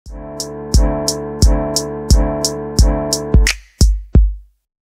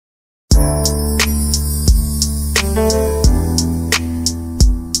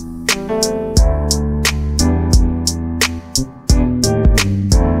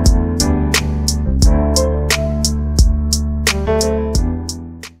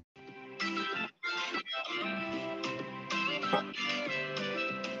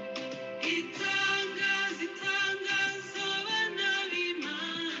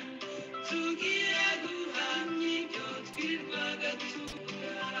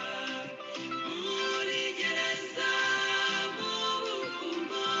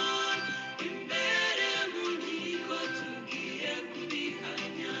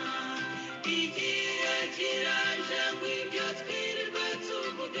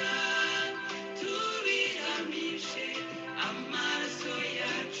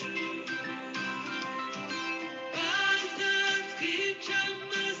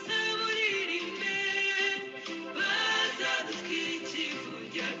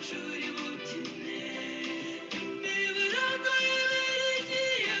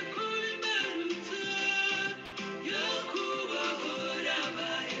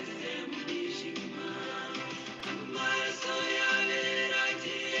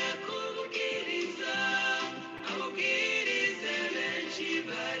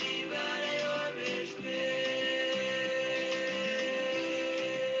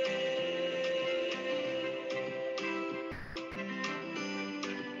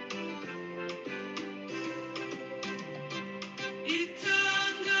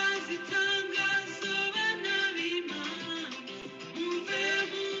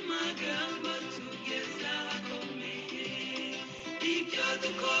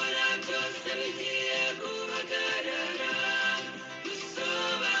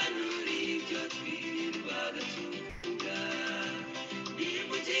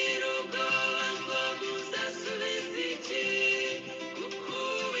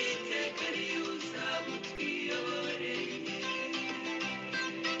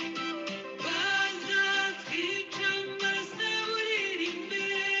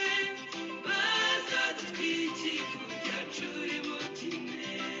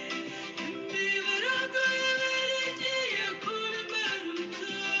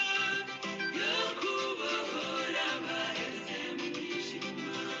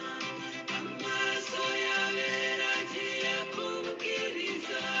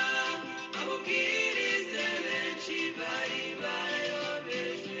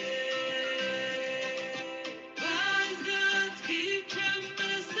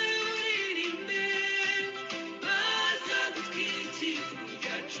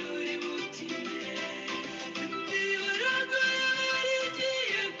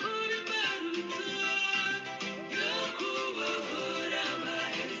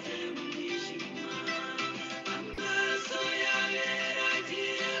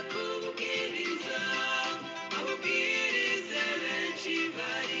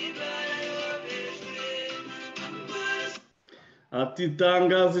ati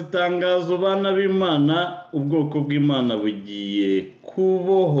itangazo bana b'Imana ubwoko bw'Imana bugiye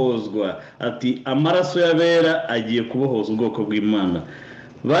kubohozwa. Ati amaraso y'abera agiye kubohoza ubwoko bw'Imana.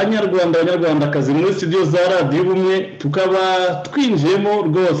 Banyarwanda banyarwandakazi muri studio za Radio Ubumwe tukaba twinjiyemo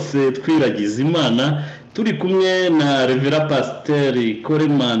rwose twiragiza Imana turi kumwe na Reverend Pasteur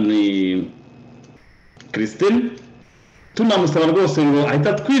Koremani Christine. Tunamusaba rwose ngo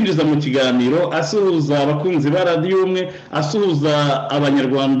ahita twinjiza mu kiganiro asuhuza abakunzi ba Radio Ubumwe, asuhuza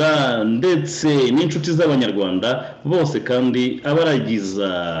abanyarwanda ndetse n'inshuti z'abanyarwanda bose kandi abaragiza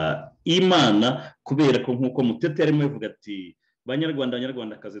Imana, kubera ko nkuko Mutete yarimo bivuga ati banyarwanda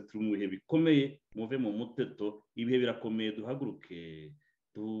banyarwandakazi turi mu bihe bikomeye, muve mu muteto, ibihe birakomeye, duhaguruke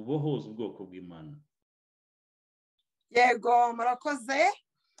tubohoze ubwoko bw'Imana. Yego murakoze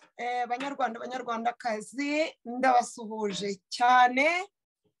banyarwanda banyarwandakazi, ndabasuhuje cyane.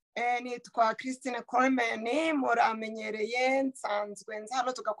 Nitwa Christine Koremani, muramenyereye, nsanzwe nza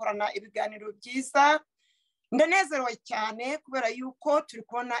hano tugakorana ibiganiro byiza. Ndanezerewe cyane kubera yuko turi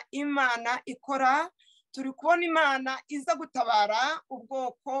kubona Imana ikora, turi kubona Imana iza gutabara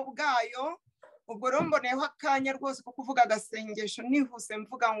ubwoko bwayo. Ubwo rero mboneyeho akanya rwose ko kuvuga agasengesho nihuse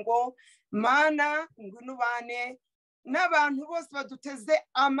mvuga ngo Mana ngwino ubane n'abantu bose baduteze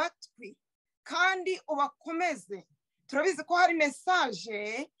amatwi kandi ubakomeze. Turabizi ko hari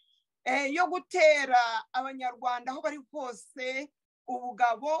message yo gutera abanyarwanda aho bari hose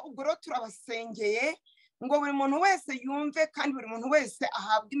ubugabo. Ubwo rero turabasengeye ngo buri muntu wese yumve kandi buri muntu wese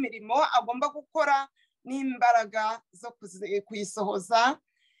ahabwa imirimo agomba gukora n'imbaraga zo kuyisohoza.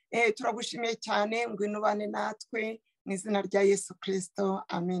 Turagushimiye cyane, ngwino ubane natwe mu izina rya Yesu Kristo,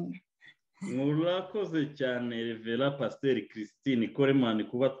 amen. murakoze cyane Revera Pasiteri Christine Coleman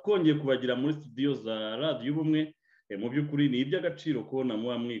kuba twongeye kubagira muri studio za radiyo ubumwe. Mu by'ukuri ni iby'agaciro kubona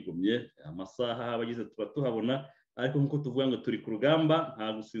muba mwigomye amasaha abagize tuba tuhabona, ariko nk'uko tuvuga ngo turi ku rugamba,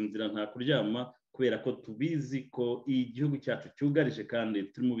 nta gusinzira nta kuryama, kubera ko tubizi ko igihugu cyacu cyugarije kandi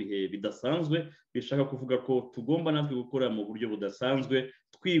turi mu bihe bidasanzwe, bishaka kuvuga ko tugomba natwe gukora mu buryo budasanzwe,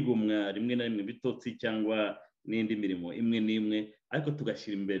 twigomwa rimwe na rimwe bitotsi cyangwa n'indi mirimo imwe n'imwe, ariko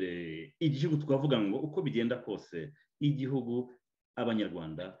tugashyira imbere igihugu. Twavuga ngo uko bigenda kose igihugu,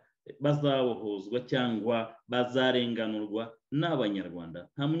 abanyarwanda bazabohozwa cyangwa bazarenganurwa n'abanyarwanda,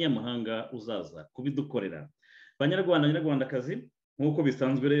 nta munyamahanga uzaza kubidukorera. Banyarwanda banyarwandakazi, nk'uko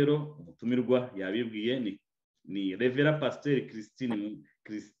bisanzwe rero umutumirwa yabibwiye ni Revera Pasiteri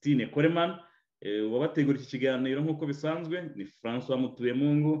Christine Coleman. Wabategura iki kiganiro nk'uko bisanzwe ni François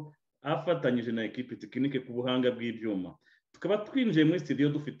Mutuyemungu afatanyije na ekipi tekinike ku buhanga bw'ibyuma. Tukaba twinjiye muri studio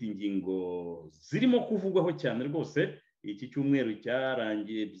dufite ingingo zirimo kuvugwaho cyane rwose. Iki cyumweru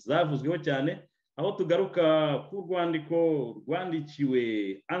cyarangiye zavuzweho cyane, aho tugaruka ku rwandiko rwandikiwe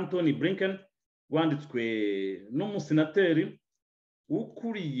Anthony Blinken, rwanditswe n'umusenateri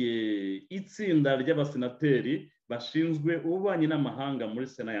ukuriye itsinda ry'abasenateri bashinzwe ububanyi n'amahanga muri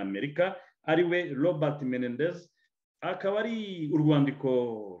Sena ya Amerika, ariwe Robert Menendez. Akaba ari urwandiko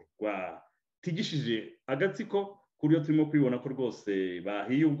rwatigishije agatsiko, kuri yo turimo kwibona ko rwose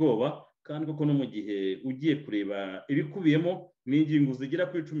bahiye ubwoba, kandi koko no mu gihe ugiye kureba ibikubiyemo n'ingingo zigera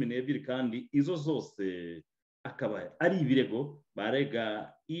kuri 12, kandi izo zose akaba ari ibirego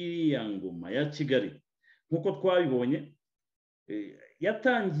barega iriya ngoma ya Kigali. Nk'uko twabibonye,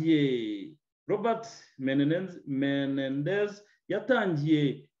 yatangiye Robert Menendez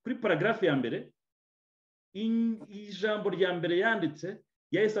yatangiye kuri paragrafe ya mbere, ijambo rya mbere yanditse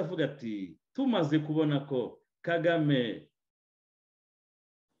yahise avuga ati tumaze kubona ko Kagame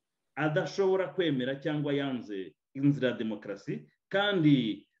adashobora kwemera cyangwa yanze inzira ya demokarasi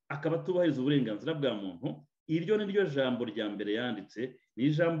kandi akaba atubahiriza uburenganzira bwa muntu, iryo ni ryo jambo rya mbere yanditse. Ni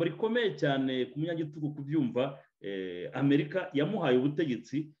ijambo rikomeye cyane ku munyagitugu kubyumva. Amerika yamuhaye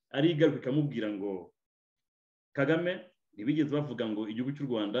ubutegetsi arigaruka ikamubwira ngo Kagame, ntibigeze bavuga ngo igihugu cy'u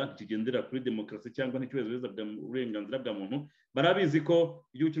Rwanda kigendera kuri demokarasi cyangwa nticyubahiriza uburenganzira bwa muntu. Barabizi ko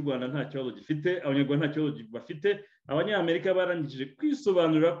igihugu cy'u Rwanda nta kibazo gifite, abanyarwanda nta kibazo bafite. Abanyamerika barangije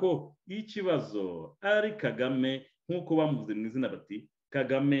kwisobanurira ko ikibazo ari Kagame, nk'uko bamuvuze mu izina bati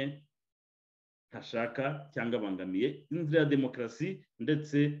Kagame ntashaka cyangwa abangamiye inzira ya demokarasi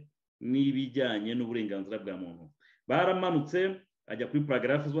ndetse n'ibijyanye n'uburenganzira bwa muntu. Baramanutse ajya kuri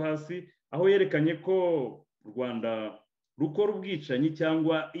paragrafe zo hasi, aho yerekanye ko u Rwanda rukora ubwicanyi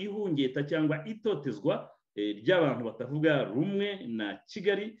cyangwa ihungeta cyangwa itotezwa ry'abantu batavuga rumwe na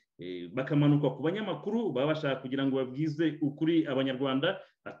Kigali, bakamanuka ku banyamakuru baba bashaka kugira ngo babwize ukuri abanyarwanda.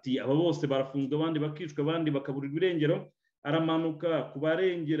 Ati aba bose barafunzwe, abandi bakicwa, abandi bakaburirwa irengero. Aramanuka ku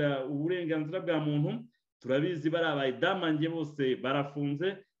barengera uburenganzira bwa muntu. Turabizi bari abayidamange bose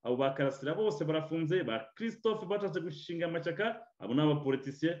barafunze, abo bakarasira bose barafunze, ba Christophe bashatse gushinga amashyaka, abo ni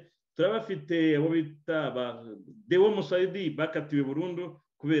abapolitisiye. Turabafite abo bita ba Dewo Mushayidi bakatiwe burundu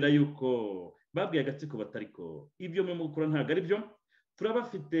kubera yuko babwiye agatsiko batariko ibyo mu gukora ntabwo ari byo.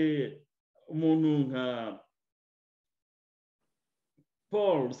 Turabafite umuntu nka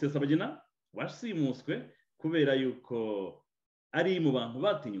Paul Rusesabagina washimuswe kubera yuko ari mu bantu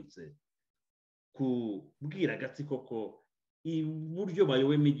batinyutse kubwira agatsiko ko uburyo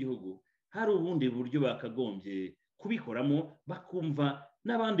bayowemo igihugu hari ubundi buryo bakagombye kubikoramo, bakumva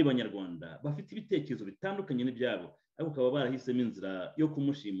n'abandi banyarwanda bafite ibitekerezo bitandukanye n'ibyabo, ariko bakaba barahisemo inzira yo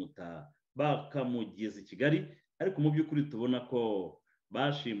kumushimuta bakamugeza i Kigali. Ariko mu by'ukuri tubona ko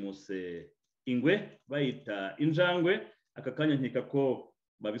bashimuse ingwe bayita injangwe. Aka kanya nkeka ko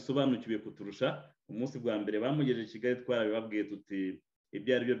babisobanukiwe kuturusha. Umunsi bwa mbere bamugejeje i Kigali twarabibabwiye tuti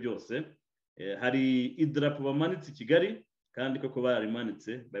ibyo ari byo byose, hari idarapo bamanitse i Kigali kandi koko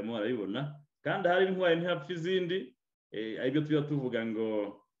bararimanitse barimo barabibona, kandi hari intwari ntihapfa izindi. Aribyo tuba tuvuga ngo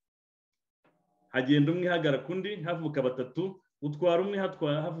hagenda umwe hagaraka undi, havuka batatu, utwara umwe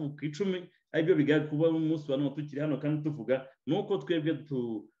havuka 10. Aribyo bigaye kuba umunsi wa none tukiri hano kandi tuvuga nuko twebwe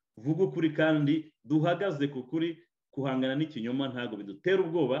tuvuga ukuri kandi duhagaze ku kuri. Kuhangana n'ikinyoma ntago bidutera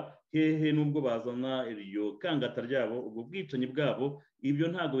ubwoba, hehe nubwo bazana iryo kangata ryabo, ubwo bwicanyi bwabo,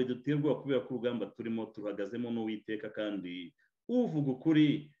 ibyo ntago bidutera ubwoba kubera ko urugamba turimo tuhagazemo n'Uwiteka, kandi uvuga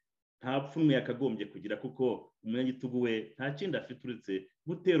ukuri nta pfunwe yakagombye kugira, kuko umunyagitugu we nta kindi afite uretse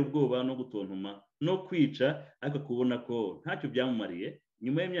gutera ubwoba no gutontoma no kwica. ariko kubona ko ntacyo byamumariye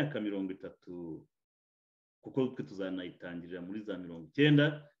nyuma y'imyaka 30, kuko twe tuzanayitangirira muri za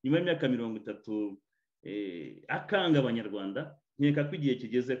 90, nyuma y'imyaka 30 akanga abanyarwanda nkeka ko igihe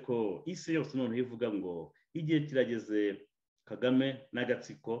kigeze ko isi yose noneho ivuga ngo igihe kirageze Kagame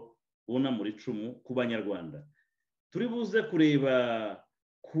n'agatsiko bunamura icumu ku banyarwanda. Turi buze kureba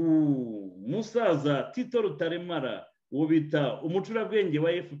ku musaza Tito Rutaremara uwo bita umucurabwenge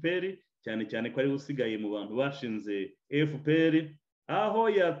wa FPR, cyane cyane ko ari usigaye mu bantu bashinze FPR, aho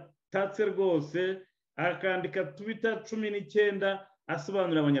yatatse rwose akandika Twitter 19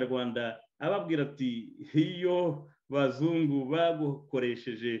 asobanurira abanyarwanda ababwira ati iyo bazungu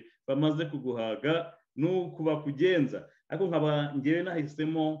bagukoresheje bamaze kuguhaga nuko bakugenza. Ariko nkaba ngewe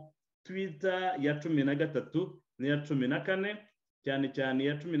nahisemo Twitter ya 13 n'iya 14, cyane cyane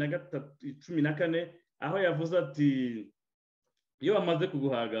ya 14 aho yavuze ati iyo bamaze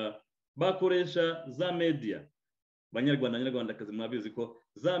kuguhaga bakoresha za media. Banyarwandakazi mwabizi ko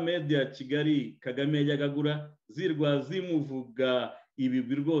za media Kigali Kagame yajagagura zirwa zimuvuga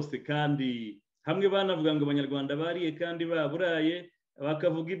ibigwi rwose, kandi hamwe banavuga ngo abanyarwanda bariye kandi baburaye,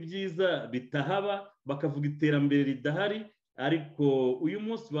 bakavuga ibyiza bitahaba, bakavuga iterambere ridahari. Ariko uyu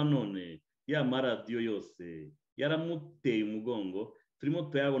munsi wa none ya maradiyo yose yaramuteye umugongo, turimo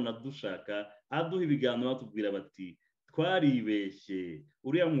tuyabona dushaka aduha ibiganiro batubwira bati twaribeshye,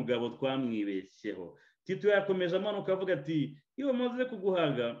 uriya mugabo twamwibeshyeho. Tito yakomeje amanuka avuga ati iyo bamaze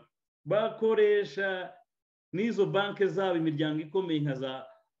kuguhaga bakoresha n'izo banki zabo, imiryango ikomeye nka za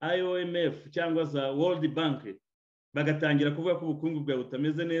IOMF cyangwa za World Bank, bagatangira kuvuga ko ubukungu bwawe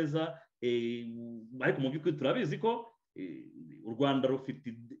butameze neza. Ariko mu by'ukuri turabizi ko u Rwanda rufite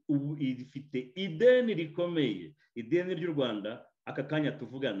ideni rikomeye. Ideni ry'u Rwanda aka kanya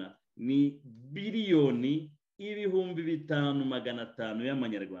tuvugana ni biliyoni 5,500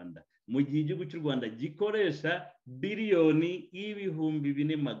 y'amanyarwanda, mu gihe igihugu cy'u Rwanda gikoresha biliyoni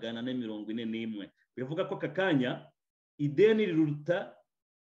 4,441. bivuga ko aka kanya ideni riruta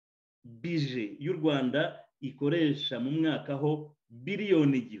bije y'u Rwanda ikoresha mu mwaka ho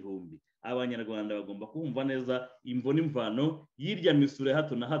biliyoni 1,000. Abanyarwanda bagomba kumva neza imvo n'imvano y'irya misure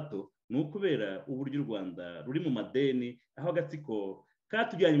hato na hato, n'ukubera uburyo u Rwanda ruri mu madeni, aho agatsiko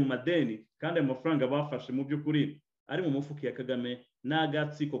katujyanye mu madeni kandi amafaranga bafashe mu by'ukuri ari mu mufuka ya Kagame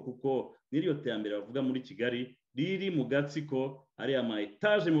n'agatsiko, kuko n'iryo terambere bavuga muri Kigali riri mu gatsiko. Ari ama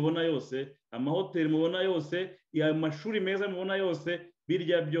etage mubona yose, amahoteli mubona yose, amashuri meza mubona yose,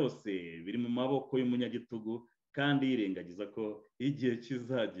 birya byose biri mu maboko y'umunyagitugu, kandi yirengagiza ko igihe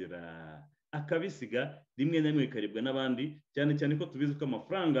kizagera akabisiga rimwe na rimwe bikaribwa n'abandi, cyane cyane ko tubizi ko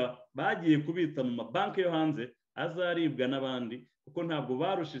amafaranga bagiye kubita mu mabanki yo hanze azaribwa n'abandi, kuko ntabwo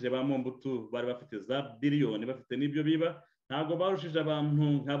barushije ba Mombutu bari bafite za biliyoni bafite n'ibyo biba, ntabwo barushije abantu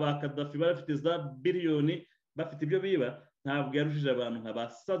nka ba Kadafi bari bafite za biliyoni bafite ibyo biba, ntabwo yarushije abantu nka ba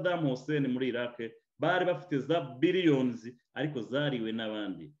Saddam Hussein muri Iraq bari bafite za biliyoni ariko zariwe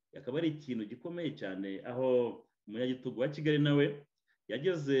n'abandi. Akaba ari ikintu gikomeye cyane, aho umunyagitugu wa Kigali nawe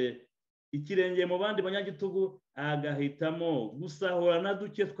yageze ikirenge mu bandi banyagitugu agahitamo gusahura na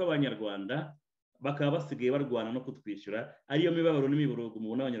duke tw'abanyarwanda, bakaba basigaye barwana no kutwishyura. Ariyo mibabaro n'imiborogo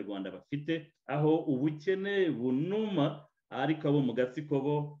mubona abanyarwanda bafite, aho ubukene bunuma, ariko abo mu gatsiko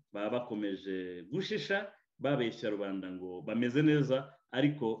bo baba bakomeje gushisha babeshya rubanda ngo bameze neza,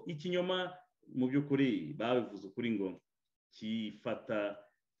 ariko ikinyoma mu by'ukuri babivuze ukuri ngo kifata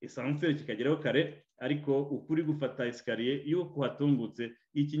esanseri kikageraho kare, ariko ukuri gufata esikariye iyo kuhatungutse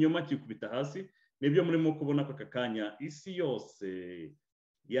ikinyoma kikubita hasi. Nibyo murimo kubona ko aka kanya isi yose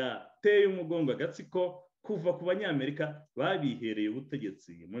yateye umugongo agatsiko kuva ku banyamerika babihereye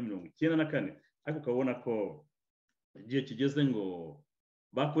ubutegetsi muri 1994, ariko ukabona ko igihe kigeze ngo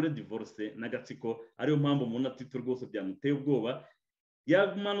bakore divorce n'agatsiko. Ariyo mpamvu umuntu atito rwose byamuteye ubwoba,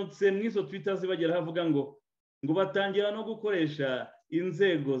 yamanutse mwizo Twitter zibagera havuga ngo batangira no gukoresha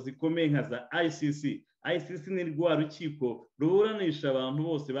inzego zikomeye nka za ICC. ICC ni rwa rukiko ruburanisha abantu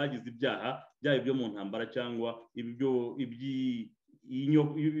bose bagize ibyaha, byaba ibyo mu ntambara cyangwa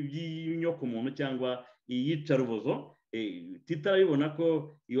iby'inyoko muntu cyangwa iyicarubozo. Titarabibona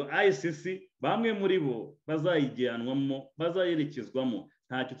ko iyo ICC bamwe muri bo bazayijyanwamo, bazayerekezwamo.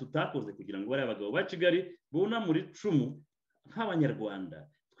 Ntacyo tutakoze kugira ngo bari abagabo ba Kigali bunamura icumu nk'abanyarwanda,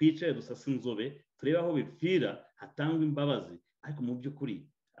 twicaye dusasa inzobe, turebe aho bipfira, hatangwa imbabazi. Ariko mu by'ukuri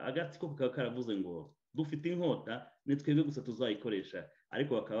agatsiko kakaba karavuze ngo dufite inkota ni twebwe gusa tuzayikoresha,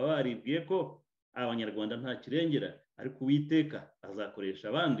 ariko bakaba baribwiye ko abanyarwanda nta kirengera, ariko Uwiteka azakoresha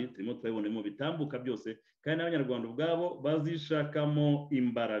abandi. Turimo turabibona mu bitambuka byose, kandi n'abanyarwanda ubwabo bazishakamo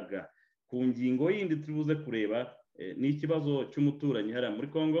imbaraga. Ku ngingo yindi tubuze kureba ni ikibazo cy'umuturanyi hariya muri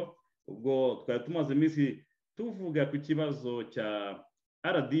Kongo. Ubwo twari tumaze iminsi tuvuga ku kibazo cya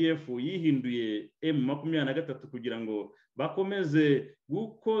RDF yihinduye M23 kugira ngo bakomeze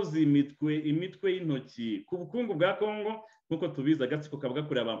gukoza imitwe y'intoki ku bukungu bwa Kongo, nkuko tubizi agatsiko kavuga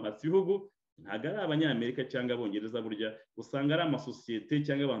kuri abamhatsi ibihugu ntago ari abanyamerika cyangwa abongereza burya usanga ari amasosiyete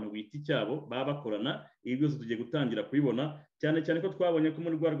cyangwa abantu bwite icyabo baba bakorana. Ibi byose tugiye gutangira kubibona cyane cyane ko twabonye ko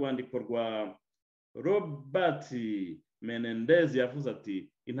muri rwa rwandiko rwa Robert Menendez yavuze ati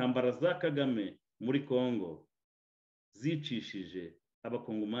intambara za Kagame muri Congo zicishije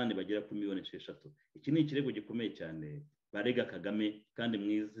abakongomani bagera ku miliyoni 6. Iki ni ikirego gikomeye cyane barega Kagame kandi mu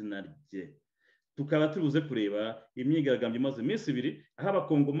izina rye. Tukaba turuze kureba imyigaragambyo imaze iminsi 2 aho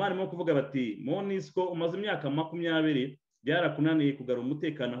abakongomani mo kuvuga bati MONUSCO umaze imyaka 20 byarakunaniye kugarura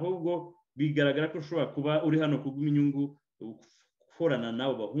umutekano, ahubwo bigaragara ko ushobora kuba uri hano kuguma inyungu gukorana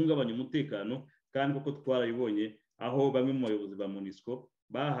nabo bahungabanya umutekano. Kandi koko twarayibonye aho bamwe mu bayobozi ba MONUSCO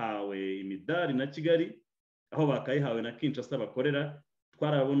bahawe imidari na Kigali, aho bakayihawe na Kinshasa bakorera.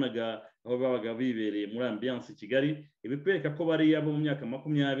 Twarabonaga aho babaga bibereye muri ambiance Kigali, ibikwereka ko bari abo mu myaka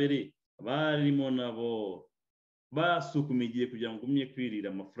 20 barimo nabo basukumigiye kugira ngo umye kwirira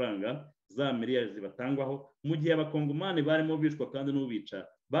amafaranga za miliyari zibatangwaho, mu gihe abakongomani barimo bicwa kandi n'ubica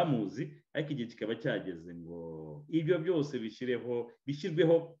bamuzi. Ariko igihe kikaba cyageze ngo ibyo byose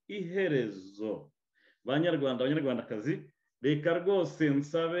bishyirweho iherezo. Banyarwanda abanyarwandakazi, reka rwose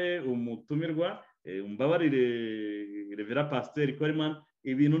nsabe umutumirwa umbabarire Revera Pasteur Coleman,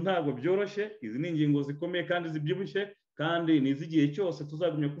 ibintu ntabwo byoroshye. Izi ni ingingo zikomeye kandi zibyibushye kandi nizigiye cyose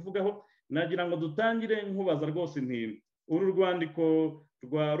tuzagumya kuvugaho. Nagira ngo dutangire nkubaza rwose nti uru rwandiko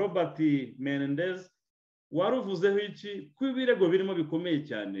rwa Robert Menendez waruvuzeho iki ku birego birimo bikomeye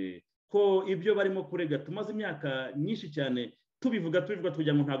cyane ko ibyo barimo kurega tumaze imyaka nyinshi cyane tubivuga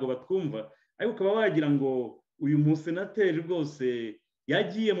kugira ngo ntago batwumva, ariko ukaba wagira ngo uyu musenateri rwose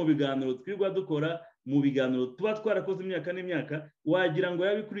yagiye mu biganiro twirwa dukora, mu biganiro tuba twarakoze imyaka n'imyaka, wagira ngo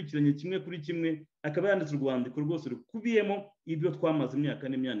yabikurikiranye kimwe kuri kimwe, akaba yanditse urwandiko rwose rukubiyemo ibyo twamaze imyaka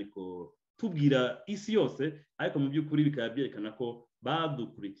n'imyaniko tubwira isi yose, ariko mu by'ukuri bikaba byerekana ko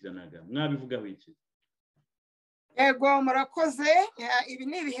badukurikiranaga. Mwabivugaho iki? Yego murakoze. Ibi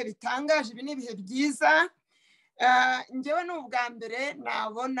ni ibihe bitangaje, ibi ni ibihe byiza. Njyewe ni ubwa mbere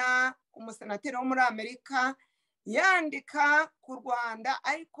nabona umusenateri wo muri Amerika yandika ku Rwanda,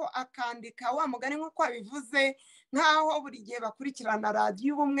 ariko akandika wa mugani nk'uko abivuze nk'aho buri gihe bakurikirana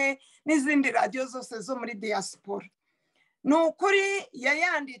radiyo Ubumwe n'izindi radiyo zose zo muri diaspora. Ni ukuri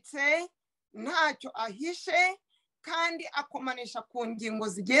yayanditse ntacyo ahishe kandi akomanisha ku ngingo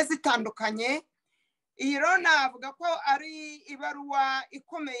zigiye zitandukanye. Iyi rero navuga ko ari ibaruwa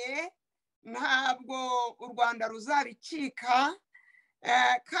ikomeye, ntabwo u Rwanda ruzabicika.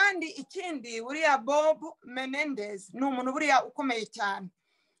 Kandi ikindi buriya Bob Menendez ni umuntu buriya ukomeye cyane.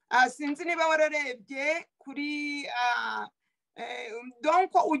 Sinzi niba wararebye kuri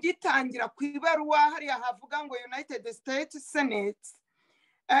donc ugitangira ku ibaruwa hariya havuga ngo United States Senate,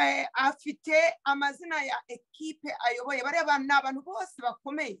 afite amazina ya ekipe ayoboye. Bariya ni abantu bose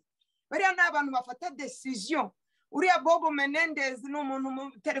bakomeye, bariya ni abantu bafata decision. Uriya Bob Menendez ni umuntu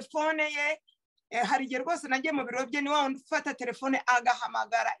mu telefone ye, hari igihe rwose nagiye mu biro bye, ni wa wundi ufata telefone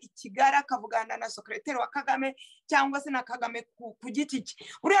agahamagara i Kigali akavugana na sekreteri wa Kagame cyangwa se na Kagame ku giti cye.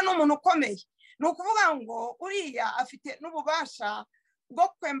 Uriya ni umuntu ukomeye. Ni ukuvuga ngo uriya afite n'ububasha bwo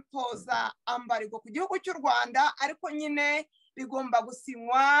kwempoza ambarigo ku gihugu cy'u Rwanda, ariko nyine bigomba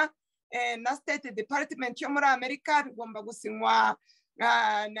gusinywa na State Department yo muri Amerika, bigomba gusinywa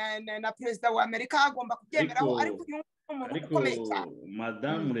na perezida wa Amerika, agomba kubyemeraho. Ariko umuntu ukomeye cyane.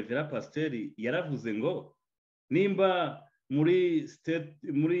 Madame Revera Pasteur yaravuze ngo nimba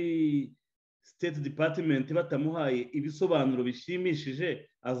muri State Department batamuhaye ibisobanuro bishimishije,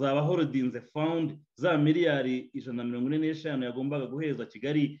 azaba holdinze fund za miliyari 145 yagombaga guheza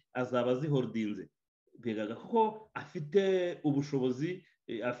Kigali, azaba ziholdinze. Bigaga ko afite ubushobozi,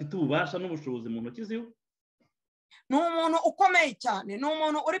 afite ububasha n'ubushobozi mu ntoki ziwe. Ni umuntu ukomeye cyane, ni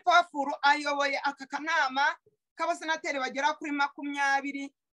umuntu uri powerful. Ayoboye aka kanama k'abasenateri bagera kuri 20.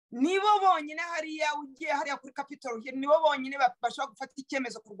 Nibo bonyine hariya ugiye hariya kuri Capitol Hill, nibo bonyine bashobora gufata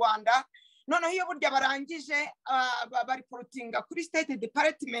icyemezo ku Rwanda. Noneho iyo burya barangije bari porotinga kuri State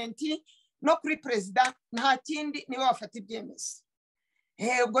Department no kuri perezida, nta kindi nibo bafata ibyemezo.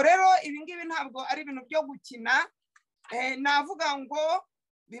 Ubwo rero ibi ngibi ntabwo ari ibintu byo gukina. Navuga ngo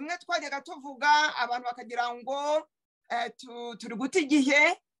bimwe twajyaga tuvuga abantu bakagira ngo turi guta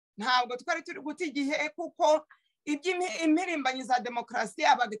igihe. Ntabwo twari turi guta igihe, kuko impirimbanyi za demokarasi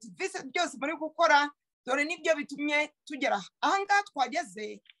abagativiste byose muri gukora, dore nibyo bitumye tugera aha ngaha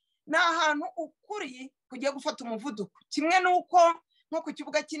twageze. Ni ahantu ukuri kugiye gufata umuvuduko, kimwe n'uko nko ku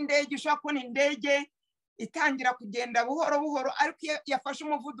kibuga cy'indege ushobora kubona indege itangira kugenda buhoro buhoro, ariko iyo yafashe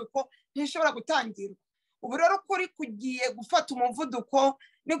umuvuduko ntishobora gutangirwa. Ubu rero ukuri kugiye gufata umuvuduko,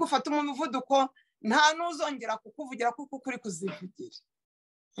 ni gufata umuvuduko nta n'uzongera kukuvugira kuko kuri kuzivugira.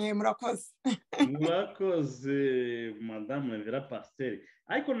 Murakoze. murakoze madamu Revera Pasiteri.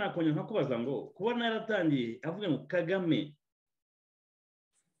 Ariko nakongera nkakubaza ngo kubona yaratangiye avuga ngo Kagame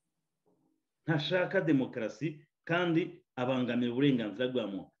ntashaka demokarasi kandi abangamira uburenganzira bwa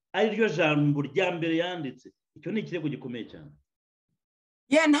muntu, ari ryo jambo rya mbere yanditse. Icyo ni ikirego gikomeye cyane.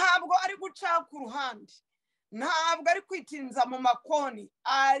 Ntabwo ari guca ku ruhande, ntabwo ari kwitinza mu makoni,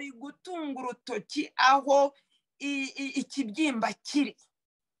 ari gutunga urutoki aho ikibyimba kiri.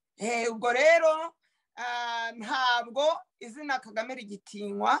 Ubwo rero ntabwo izina Kagame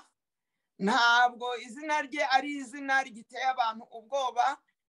rigitinywa, ntabwo izina rye ari izina rigiteye abantu ubwoba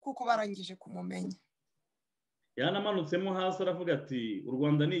kuko barangije kumumenya. Yanamanutsemo hasi aravuga ati u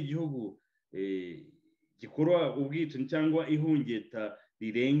Rwanda ni igihugu gikora ubwicanyi cyangwa ihungeta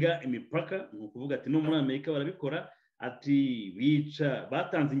rirenga imipaka. Ni ukuvuga ati no muri Amerika barabikora, ati bica,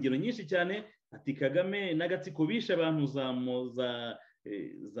 batanze ingero nyinshi cyane, ati Kagame n'agatsiko bishe abantu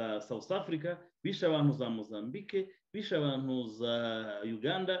za South Africa, bishe abantu za Mozambique, bishe abantu za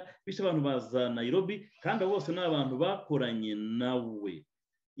Uganda, bishe abantu baza Nairobi, kandi bose ni abantu bakoranye nawe.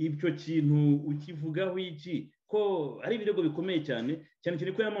 Ibyo kintu ukivugaho iki? Ko ari ibirego bikomeye cyane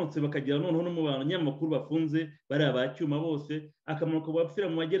cyane ko yamanutse bakagira noneho no mu banyamakuru bafunze bari abacyuma bose, akamanuka bapfira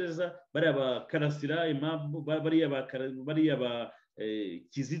mu magereza, bari abakarasira bari aba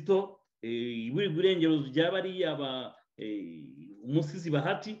Kizito, burengero bya bari aba umusizi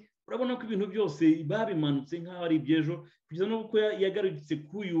Bahati. Urabona ko ibintu byose babimanutse nk'aho ari ibyejo, kugeza n'uko yagarutse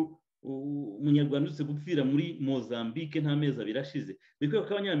kuyu umunyarwanda uretse gupfira muri Mozambique nta mezi abiri ashize. Bikwiye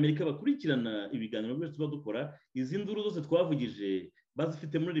ko abanyamerika bakurikirana ibiganiro byose tuba dukora, izi nduru zose twavugije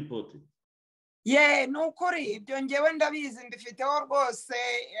bazifite muri ripoti. Ni ukuri ibyo ngewe ndabizi, mbifiteho rwose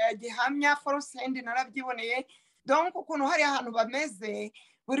gihamya first hand, narabyiboneye. Donc ukuntu hari ahantu bameze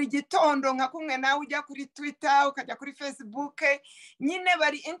buri gitondo nka kumwe nawe ujya kuri Twitter ukajya kuri Facebook, nyine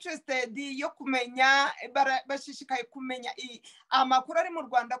bari interested yo kumenya, bashishikaye kumenya amakuru ari mu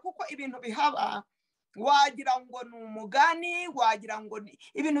Rwanda, kuko ibintu bihaba wagira ngo ni umugani, wagira ngo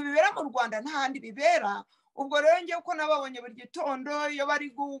ibintu bibera mu Rwanda nta handi bibera. Ubwo rero ngewe uko nababonye buri gitondo iyo bari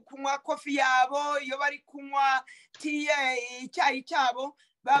kunywa kofi yabo, iyo bari kunywa icyayi cyabo,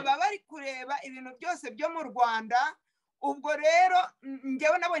 baba bari kureba ibintu byose byo mu Rwanda. Ubwo rero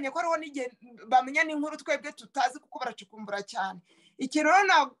ngewe nabonye ko ariho n'igihe bamenya n'inkuru twebwe tutazi kuko baracukumbura cyane. Iki rero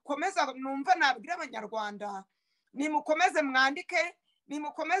nakomeza numva nabwira abanyarwanda, nimukomeze mwandike,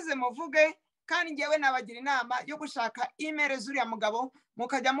 nimukomeze muvuge, kandi ngewe nabagira inama yo gushaka email z'uriya mugabo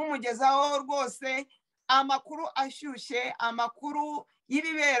mukajya mumugezaho rwose amakuru ashyushye, amakuru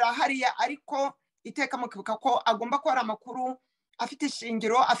y'ibibera hariya, ariko iteka mukibuka ko agomba kuba ari amakuru afite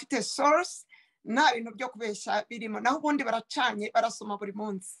ishingiro, afite source, nta bintu byo kubeshya birimo. Naho ubundi baracanye barasoma buri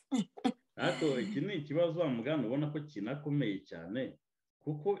munsi. Ariko iki ni ikibazo wa muganga ubona ko kinakomeye cyane,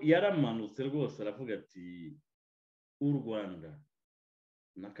 kuko yaramanutse rwose aravuga ati u Rwanda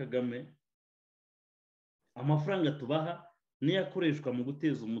na Kagame amafaranga tubaha niyo akoreshwa mu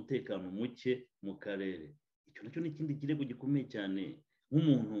guteza umutekano muke mu karere. Icyo nacyo ni ikindi kirego gikomeye cyane.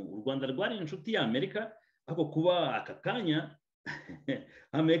 Nk'umuntu u Rwanda rwari inshuti ya Amerika, ariko kuba aka kanya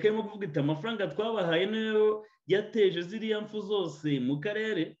Amerika irimo kuvuga iti amafaranga twabahaye niyo yateje ziriya mfu zose mu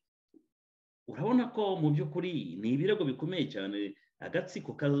karere. Urabona ko mu by'ukuri ni ibirego bikomeye cyane,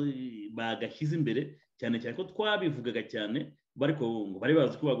 agatsiko bagashyize imbere cyane cyane ko twabivugaga cyane, ariko ngo bari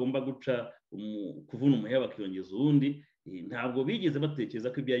bazi ko bagomba guca kuvuna umuheha bakiyongeza uwundi. Ntabwo bigeze batekereza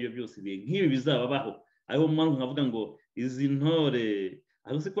ko ibyo ari byo byose nk'ibi bizababaho. Ariho mpamvu nkavuga ngo izi ntore,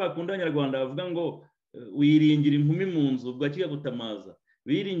 aho se ko bakunda abanyarwanda bavuga ngo wiringira inkumi mu nzu bwakira gutamaza.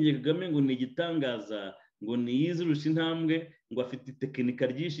 Biringiye Kagame ngo ni igitangaza, ngo ni yizurusha intambwe, ngo afite tekinika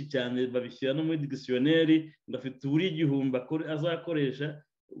ryinshi cyane, babishyira no muri dictionnaire, ngo afite buri igihumbi azakoresha,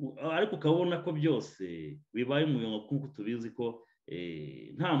 ariko ukabona ko byose bibaye umuyongo kuko tubizi ko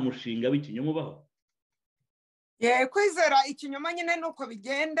nta mushinga w'ikinyoma ubaho. Kwizera ikinyoma nyine nuko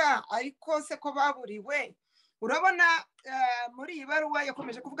bigenda, ariko se ko baburiwe. Urabona muri iyi baruwa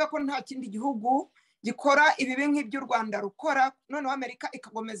yakomeje kuvuga ko nta kindi gihugu gikora ibibi nk'ibyo u Rwanda rukora, noneho Amerika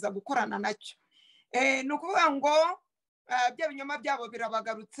ikakomeza gukorana nacyo. Ni ukuvuga ngo bya binyoma byabo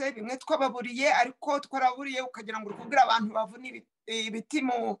birabagarutse, bimwe twababuriye, ariko twaraburiye ukagira ngo urikubwira abantu bavuna ibiti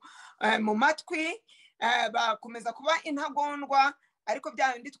mu matwi, bakomeza kuba intagondwa, ariko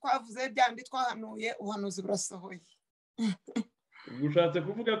bya bindi twavuze, bya bindi twahanuye, ubuhanuzi burasohoye. Ushatse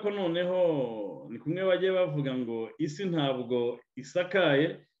kuvuga ko noneho ni kumwe bagiye bavuga ngo isi ntabwo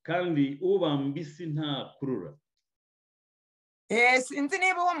isakaye kandi ubamba isi nta kurura. Sinzi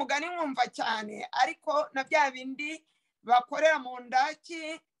niba uwo mugani mwumva cyane, ariko na bya bindi bakorera mu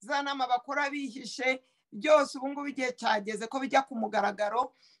ndaki za nama bakora bihishe byose ubu ngubu igihe cyageze ko bijya ku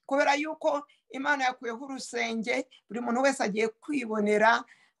mugaragaro kubera yuko Imana yakuyeho urusenge buri muntu wese agiye kwibonera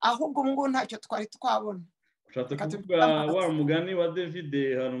ahubwo ngo ntacyo twari twabona. Ushatse kuvuga wa mugani wa David,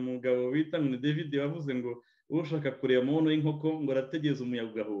 hari umugabo wita ngo ni David wavuze ngo ushaka kureba amabono y'inkoko ngo arategeza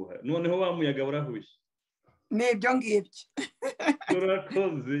umuyaga ugahuha, noneho wa muyaga urahuye. Nibyo ngibyo.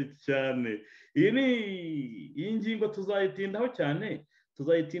 Turakoze cyane. Iyi ngingo tuzayitindaho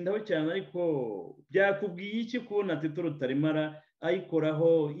cyane ariko byakubwiye iki kubona Tito Rutaremara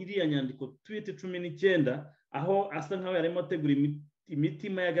ayikoraho iriya nyandiko tweet 19 aho asa nkaho yarimo ategura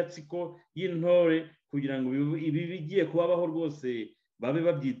imitima y'agatsiko y'intore kugira ngo ibi bigiye kubabaho rwose babe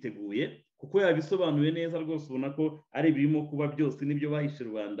babyiteguye, kuko yabisobanuye neza rwose ubona ko ari birimo kuba byose nibyo bahishe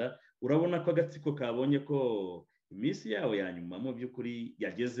rubanda. Urabona ko agatsiko kabonye ko iminsi yawe ya nyuma mu by'ukuri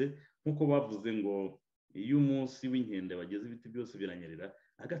yageze, nkuko bavuze ngo iyo umunsi w'inkende bageze ibiti byose biranyerera.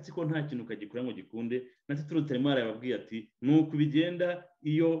 Agatsiko nta kintu kagikora ngo gikunde, na Tito Rutaremara yababwiye ati nuko bigenda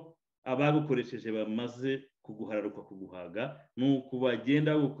iyo abagukoresheje bamaze kuguhararuka kuguhaga, nuko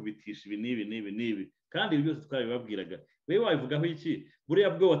bagenda bagukubitisha ibi n'ibi kandi ibi byose twabibabwiraga. Wewe wabivugaho iki? Buriya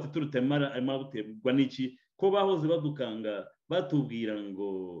bwo wa Tito Rutaremara arimo buterwa n'iki ko bahoze badukanga batubwira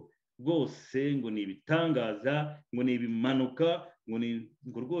ngo rwose ngo ni ibitangaza, ngo ni ibimanuka,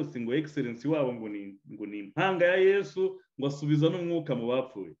 ngo rwose ngo excellence wabo ngo ni impanga ya Yesu, ngo asubiza n'umwuka mu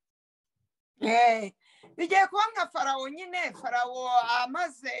bapfuye. Bigiye kuba nka Farawo nyine. Farawo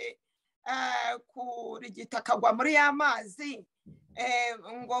amaze kurigita akagwa muri ya mazi,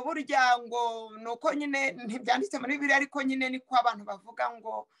 ngo burya ngo nuko nyine ntibyanditse muri Bibiliya ariko nyine niko abantu bavuga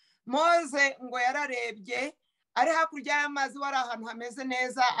ngo Mose ngo yararebye ari hakurya y'amazi wari ahantu hameze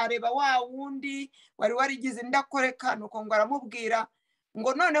neza, areba wa wundi wari warigize indakoreka, nuko ngo aramubwira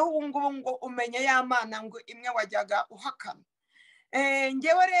ngo noneho ubu ngubu ngo umenye ya Mana ngo imwe wajyaga uhakana.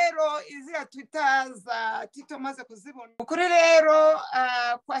 Ngewe rero izira Twitter za Tito maze kuzibona ukuri rero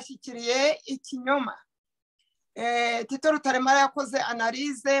kwashyikiriye ikinyoma. Tito Rutaremara yakoze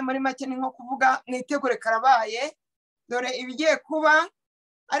analyse muri make ni nko kuvuga mwitegure karabaye dore ibigiye kuba,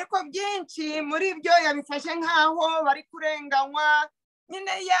 ariko byinshi muri byo yabifashe nkaho bari kurenganywa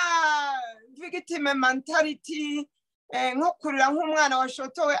nyine ya victim mentality, nko kurira nk'umwana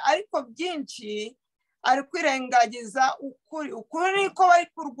washotowe, ariko byinshi ari kwirengagiza ukuri ko bari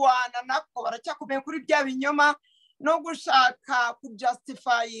kurwana nako baracyakomeye kuri bya binyoma no gushaka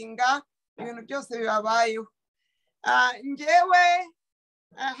kujustifyinga ibintu byose bibabayeho. Ngewe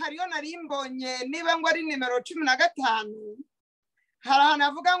hariyo nari mbonye niba ngo ari nimero 15 hari ahantu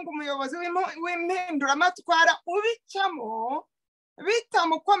avuga ngo umuyobozi w'impinduramatwara ubicamo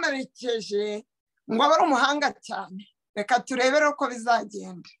bitamukomerekeje ngo aba ari umuhanga cyane. Reka turebere uko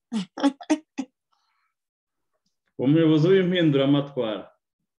bizagenda. Umuyobozi w'impinduramatwara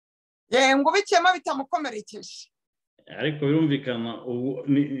ngo ubicamo bitamukomerekeje, ariko birumvikana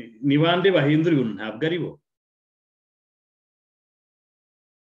ni bande bahindura ibintu? Ntabwo ari bo.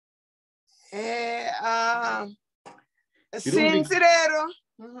 Sinzi rero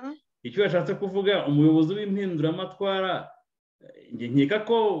icyo yashatse kuvuga umuyobozi w'impinduramatwara. Nkeka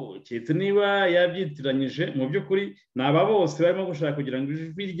ko cyetse niba yabyitiranyije, mu by'ukuri ni aba bose barimo gushaka kugira ngo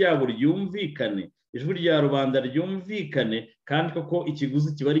ijwi ryabo ryumvikane, ijwi rya rubanda ryumvikane, kandi koko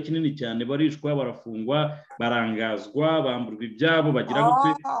ikiguzi kiba ari kinini cyane. Barishwa, barafungwa, barangazwa, bamburwa ibyabo, bagira gute.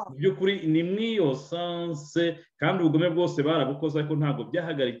 Mu by'ukuri ni mw'iyo sanse, kandi ubugome bwose barabukoze, ariko ntabwo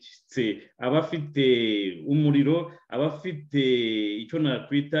byahagaritse abafite umuriro, abafite icyo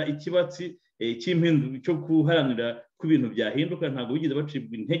nakwita ikibatsi cyo guharanira ko ibintu byahinduka. Ntabwo bigeze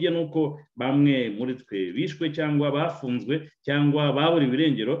bacibwa intege nuko bamwe muri twe bishwe cyangwa bafunzwe cyangwa babura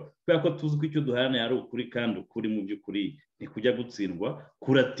ibirengero, kubera ko tuzi ko icyo duharanira ari ukuri, kandi ukuri mu by'ukuri ntikujya gutsindwa,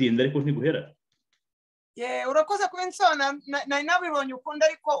 kuratinda ariko ntiguhera. Urakoze kuba insona, nari nabibonye ukunda,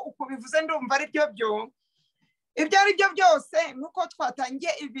 ariko uko bivuze ndumva ari byo ibyo ari byo byose. Nk'uko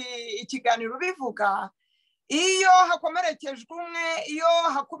twatangiye ikiganiro bivuga, iyo hakomerekejwe umwe, iyo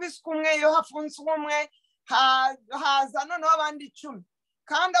hakubiswe umwe, iyo hafunzwe umwe, haza noneho abandi 10,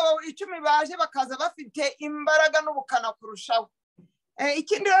 kandi abo 10 baje bakaza bafite imbaraga n'ubukana kurushaho.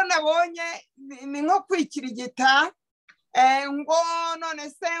 Ikindi rero nabonye ni nko kwikirigita, ngo none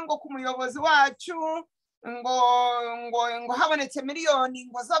se ngo ku muyobozi wacu ngo habonetse miliyoni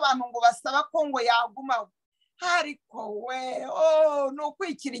ngo z'abantu ngo basaba ko ngo yagumaho. Ariko we ni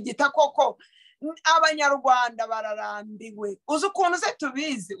ukwikirigita koko. Abanyarwanda bararambiwe. Uzi ukuntu se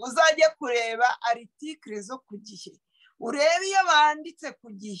tubizi, uzajye kureba article zo ku Gihe, urebe iyo banditse ku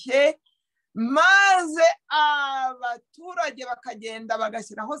Gihe, maze abaturage bakagenda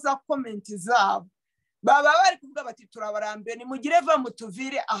bagashyiraho za komenti zabo. baba bari kuvuga bati turabarambiwe nimugire va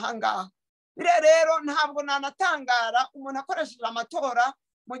mutuvire ahangaha. Rero ntabwo nanatangara umuntu akoresheje amatora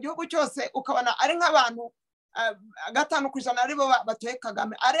mu gihugu cyose ukabona ari nk'abantu 5% aribo batoye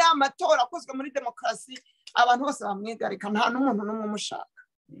Kagame, ari amatora akozwe muri demokarasi abantu bose bamwigarika nta n'umuntu n'umwe umushaka.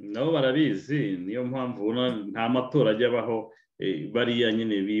 Nabo barabizi, niyo mpamvu nta matora ajya abaho. Bariya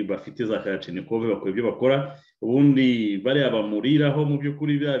nyine bafite za Kalashnikov bakora ibyo bakora, ubundi bariya bamuriraho mu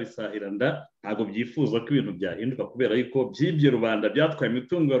by'ukuri bisahiranda ntabwo byifuza ko ibintu byahinduka kubera yuko byibye rubanda, byatwaye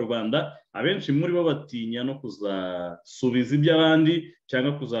imitungo ya rubanda. Abenshi muri bo batinya no kuzasubiza iby'abandi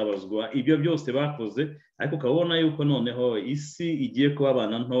cyangwa kuzabazwa ibyo byose bakoze, ariko ukabona yuko noneho isi igiye kuba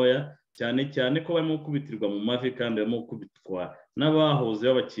abana ntoya, cyane cyane ko barimo gukubitirwa mu mavi kandi barimo gukubitwa n'abahoze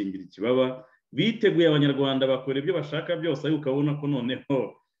babakingira ikibaba. Biteguye abanyarwanda bakora ibyo bashaka byose, ariko ukabona ko noneho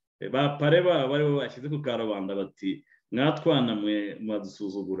bapareba bari bashyize ku karubanda bati mwatwana mwe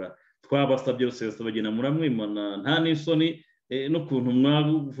mwadusuzugura, twabasabye rusesabagina muramwimana nta n'isoni n'ukuntu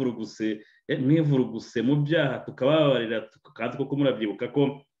mwivuruguse mu byaha tukababarira. Kandi koko murabyibuka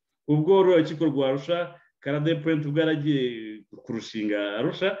ko ubwo urukiko rwa Arusha Karade Point ubwo yaragiye kurushinga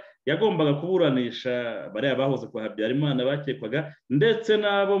Arusha yagombaga kuburanisha bariya bahoze kwa Habyarimana bakekwaga ndetse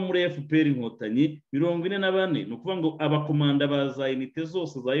n'abo muri FPR inkotanyi 44. Ni ukuvuga ngo abakomanda ba za unité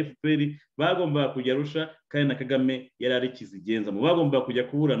zose za FPR bagombaga kujya Arusha, kandi na Kagame yari ari kizigenza mu bagombaga kujya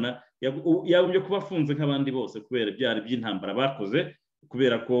kuburana. Yagombye kubafunze nk'abandi bose kubera byari by'intambara bakoze,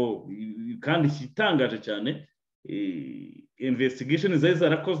 kubera ko kandi kitangaje cyane investigation zari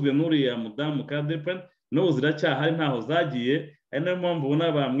zarakozwe n'uriya mudamu Kadepen no ziracyahari ntaho zagiye. Ari nayo mpamvu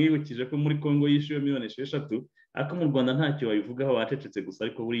ubona bamwibukije ko muri Kongo yishyuwe $6,000,000, ariko mu Rwanda ntacyo babivugaho, wacecetse gusa.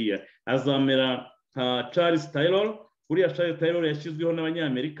 Ariko buriya azamera nka Charles Taylor. Buriya Charles Taylor yashyizweho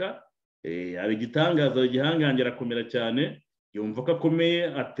n'Abanyamerika, ari igitangaza, igihangange, arakomera cyane, yumva ko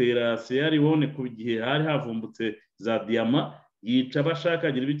akomeye, atera Sierra Leone ku gihe hari havumbutse za diyama, yica abashaka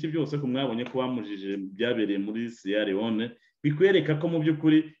agira ibiki byose, ko mwabonye ko bamujije byabereye muri Sierra Leone. Bikwereka ko mu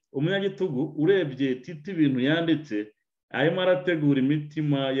by'ukuri umunyagitugu urebye titi ibintu yanditse arimo arategura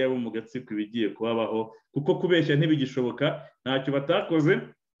imitima yabo mu gatsiko ibigiye kubabaho, kuko kubeshya ntibigishoboka. Ntacyo batakoze,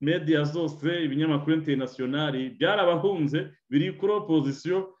 media zose, ibinyamakuru internationali byarabahunze, biri kuri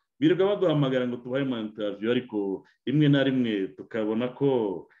opposition, birirwa baduhamagara ngo tubahe ama interview, ariko rimwe na rimwe tukabona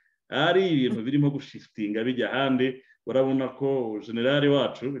ko ari ibintu birimo gushiftinga bijya handi. Urabona ko generali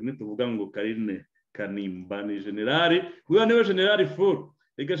wacu nituvuga ngo Kanimba ni generali, kuba niwe generali full.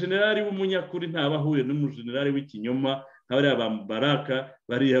 Ega generali w'umunyakuri ntabahuye n'umugenerali w'ikinyoma nk'abariya Baraka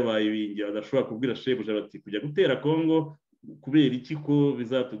bariya bayibingira badashobora kubwira shebuja bati kujya gutera Kongo kubera iki ko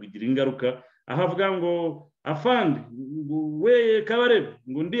bizatugira ingaruka. Ahavuga ngo afandi we Kabarebe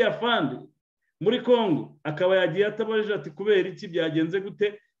ngo ndi afandi muri Kongo, akaba yagiye atabarije ati kubera iki byagenze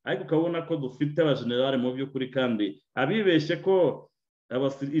gute. Ariko ukabona ko dufite abagenerali mu by'ukuri kandi abibeshye ko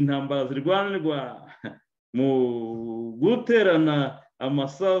intambara zirwanirwa mu guterana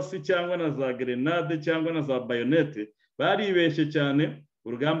amasasi cyangwa na za grenade cyangwa na za bayonete. Baribeshye cyane,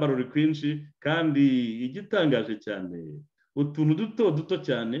 urugamba ruri kwinshi, kandi igitangaje cyane utuntu duto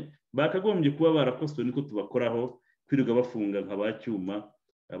cyane bakagombye kuba barakosowe niko tubakoraho, kwirirwa bafunga nk'abacyuma,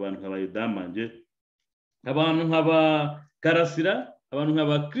 abantu nk'aba Yudamange, abantu nk'aba Karasira, abantu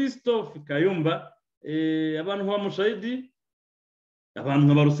nk'aba Christophe Kayumba, abantu nk'aba Mushayidi, abantu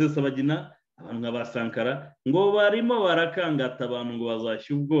nk'aba Rusesabagina, abantu nk'aba Sankara, ngo barimo barakangata abantu ngo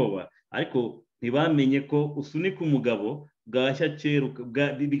bazashya ubwoba, ariko ntibamenye ko usunika umugabo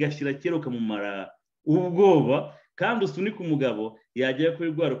bigashyira kera ukamumara ubwoba, kandi usunika umugabo yagera kuri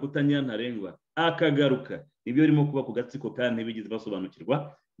rwa rukuta nyantarengwa akagaruka. Ibyo birimo kuba ku gatsiko kandi ntibigeze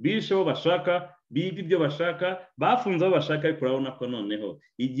basobanukirwa, bishe abo bashaka, biga ibyo bashaka, bafunze abo bashaka, ariko urabona ko noneho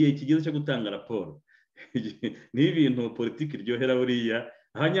igihe kigeze cyo gutanga raporo. Ni ibintu politiki iryohera buriya.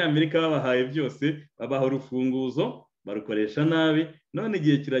 Abanyamerika babahaye byose, babaha urufunguzo, barukoresha nabi, none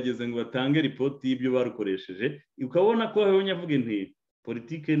igihe kirageze ngo batange ripoti y'ibyo barukoresheje. Ukabona ko hewe nyavuga nti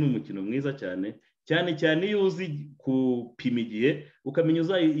politiki ni umukino mwiza cyane, cyane cyane iyo uzi kupima igihe, ukamenya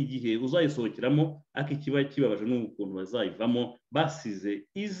igihe uzayisohokeramo, ariko ikiba kibabaje n'ukuntu bazayivamo basize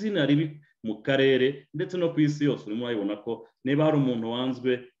izina ribi mu karere ndetse no ku isi yose. Urimo urabibona ko niba hari umuntu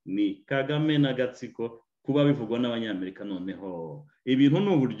wanzwe ni Kagame n'agatsiko, kuba bivugwa n'Abanyamerika. Noneho ibintu ni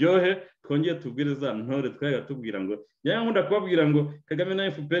uburyohe. Twongeye tubwire za ntore twaga tubwira ngo nyamunda kubabwira ngo Kagame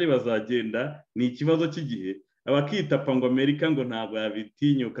na FPR bazagenda, ni ikibazo cy'igihe. Abakitapa ngo Amerika ngo ntabwo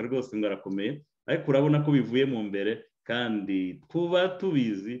yabitinyuka rwose ngo arakomeye, ariko urabona ko bivuye mu mbere, kandi tuba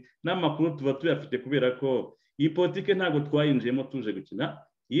tubizi n'amakuru tuba tuyafite, kubera ko iyi politike ntabwo twayinjiyemo tuje gukina.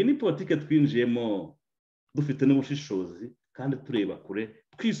 Iyi ni politike twinjiyemo dufite n'ubushishozi, kandi tureba kure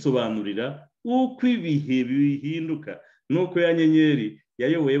twisobanurira uko ibihe bihinduka nuko ya nyenyeri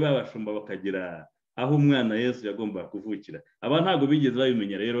yayoboye babashumba bakagera aho umwana Yesu yagombaga kuvukira. Aba ntago bigeze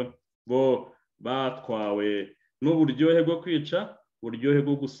babimenya rero, bo batwawe n'uburyohe bwo kwica, uburyohe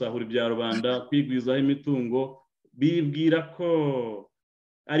bwo gusahura ibya rubanda, kwigwizaho imitungo, bibwira ko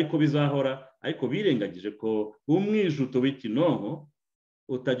ariko bizahora, ariko birengagije ko umwijuto w'ikinonko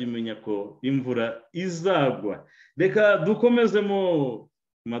utajya ko imvura izagwa. Reka dukomezemo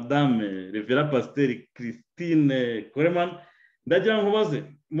Madame Revera Pasiteri Christine Coleman, ndagira ngo baze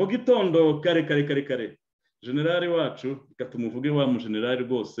mu gitondo kare generali wacu, reka tumuvuge wa mu generali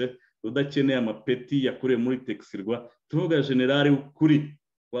rwose udakeneye amapeti yakuriye muri Texirwa, tuvuga generali ukuri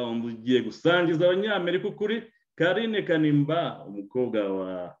wa ugiye gusangiza abanyamerika ukuri. Karine Kanimba, umukobwa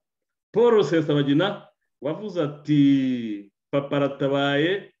wa Paul Rusesabagina, wavuze ati papa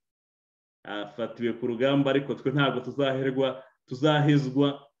aratabaye, afatiwe ku rugamba, ariko twe ntabwo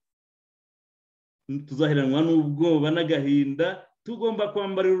tuzaheranwa n'ubwoba n'agahinda, tugomba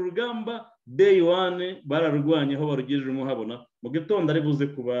kwambarira urugamba. Day one bararurwanya aho barugejeje muhabona. Mu gitondo ari buze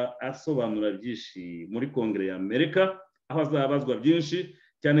kuba asobanura byinshi muri Kongere ya Amerika, aho azabazwa byinshi,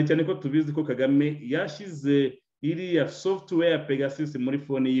 cyane cyane ko tubizi ko Kagame yashyize iriya software Pegasus muri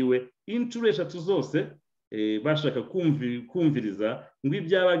phone yiwe inshuro 3 zose, bashaka kumviriza ngo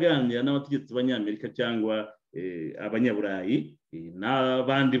ibyabaganira n'abategetsi b'Abanyamerika cyangwa abanyaburayi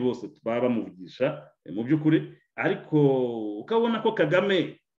n'abandi bose baba bamuvugisha mu by'ukuri. Ariko ukabona ko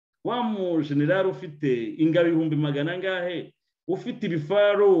Kagame wa mu general ufite ingabo 100 ngahe, ufite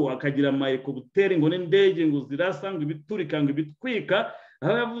ibifaro, akagira amayekobuteri ngo n'indege ngo zirasa ngo ibiturika ngo ibitwika,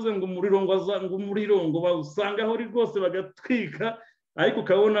 aho yavuze ngo umuriro ngo bawusanga aho uri rwose bagatwika. Ariko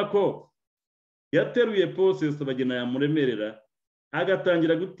ukabona ko yateruye process bagena yamuremerera,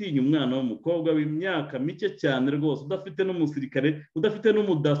 agatangira gutinya umwana w'umukobwa w'imyaka mike cyane rwose, udafite n'umusirikare, udafite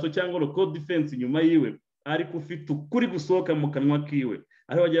n'umudaso cyangwa local defense inyuma yiwe, ariko ufite ukuri gusohoka mu kanwa kiwe.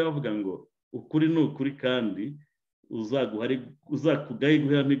 Aho bajya bavuga ngo ukuri ni ukuri kandi uzakugaye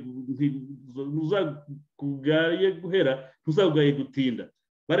guhera ntuzakugaye gutinda.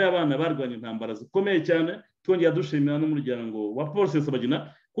 Bari abana barwanya intambara zikomeye cyane, twongera dushimira n'umuryango wa Paul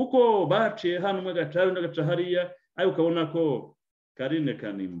Rusesabagina kuko baciye hano umwe agacari n'agaca hariya. Ariko ukabona ko Karine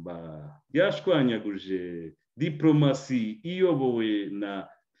Kanimba yashwanyaguje diplomasi iyobowe na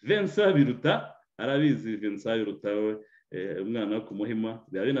Vincent Biruta. Arabizi Vincent Biruta we umwana wo kumuhima,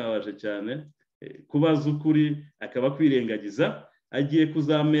 biba binabaje cyane kubaza ukuri akaba kwirengagiza. Agiye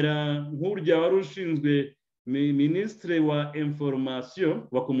kuzamera nk'urya wari ushinzwe ministre wa information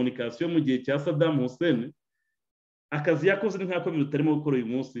wa communication mu gihe cya Saddam Hussein. Akazi yakoze nk'ako birutarimo gukora uyu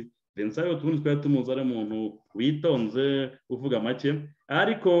munsi. Vincent Biruta twari tumuzi ari umuntu witonze uvuga make,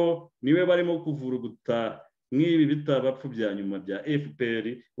 ariko niwe barimo kuvuruguta nk'ibi bitabapfu bya nyuma bya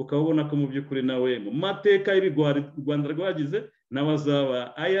FPR. Ukabona ko mu by'ukuri nawe mu mateka y'ibigwari u Rwanda rwagize nawe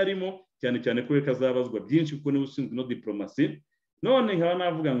azaba ayarimo, cyane cyane ko kazabazwa byinshi kuko niwe ushinzwe no diplomasi. None nkaba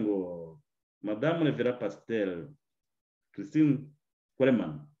navuga ngo Madame Revera Pasiteri Christine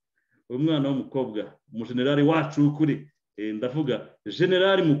Coleman, umwana w'umukobwa umujenerali wacu ukuri, ndavuga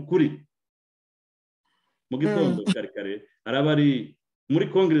generali mukuri, mu gitondo kare araba ari muri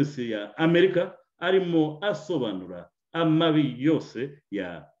Kongresi ya Amerika arimo asobanura amabi yose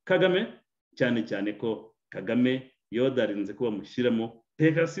ya Kagame, cyane cyane ko Kagame yodarinze ko bamushyiramo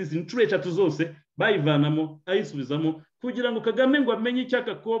Pegasus inshuro 3 zose, bayivanamo ayisubizamo kugira ngo Kagame ngo amenye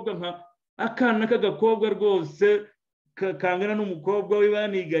icyakakobwa nka akana k'agakobwa rwose kangana n'umukobwa we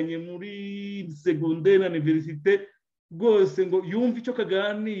baniganye muri secondaire na université rwose, ngo yumve icyo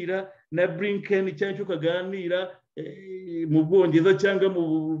kaganira na Blinken cyangwa icyo kaganira mu Bwongereza cyangwa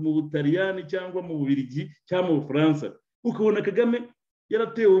mu Butaliyani cyangwa mu Bubiligi cyangwa mu Bufaransa. Ukabona Kagame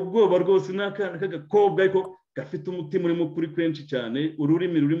yaratewe ubwoba rwose n'akana k'agakobwa ariko gafite umutima urimo kuri kwinshi cyane,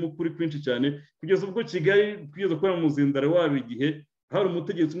 ururimi rurimo kuri kwinshi cyane, kugeza ubwo Kigali kugeza kwa muzindaro wabo igihe hari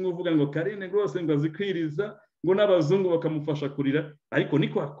umutegetsi umwe uvuga ngo Karine rwose ngo azikwiriza ngo n'abazungu bakamufasha kurira. Ariko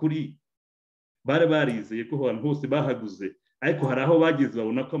niko akuri bare barizeye ko abantu hose bahaguze, ariko hari aho bageze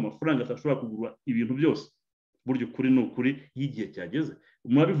babona ko amafaranga atashobora kugura ibintu byose. Buryo kuri ni ukuri y'igihe cyageze.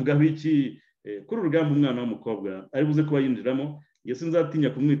 Mwabivugaho iki kuri urugamba umwana w'umukobwa ari buze kuba yinjiramo? Yese nzatinya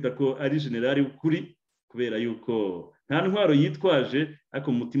kumwita ko ari generali ukuri, kubera yuko nta ntwaro yitwaje,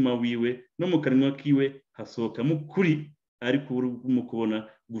 ariko mu mutima wiwe no mu kanwa kiwe hasohokamo ukuri. Ariko mu kubona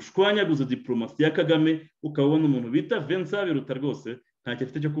gushwanyaguza diplomasi ya Kagame, ukabona umuntu bita Vincent Biruta rwose ntacyo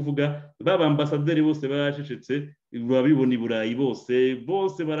afite cyo kuvuga. Baba ambasaderi bose baracecetse, babibona i Burayi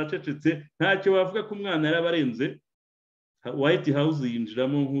bose baracecetse, ntacyo bavuga ko umwana yarabarenze. White House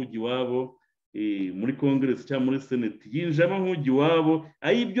yinjiramo nk'ugi wabo, muri kongeresi cyangwa muri seneti yinjamo nk'ujya iwabo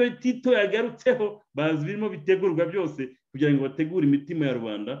ayibyo Tito yagarutseho bazi birimo bitegurwa byose kugira ngo bategure imitima ya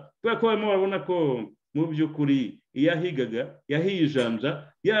rubanda kubera ko barimo babona ko mu by'ukuri yahigaga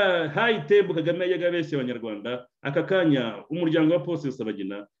yahijanja yahaye itembo Kagame yajyaga abeshya abanyarwanda aka kanya umuryango wa Postes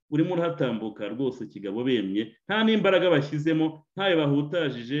Sabagina urimo urahatambuka rwose kigabo bemye nta n'imbaraga bashyizemo ntayo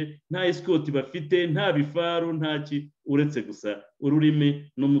bahutajije nta escort bafite nta bifaru ntaki uretse gusa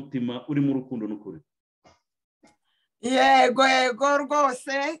ururimi n'umutima uri mu rukundo n'ukuri. Yego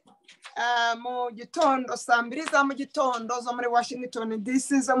rwose mu gitondo saa 2 za mu gitondo zo muri Washington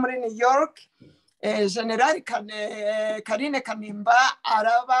DC zo muri New York General Karine Kanimba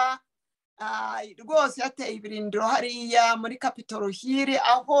araba rwose yateye ibirindiro hariya muri Capitol Hill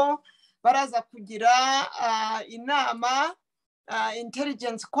aho baraza kugira inama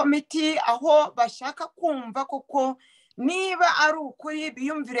intelligence committee aho bashaka kumva koko niba ari ukuri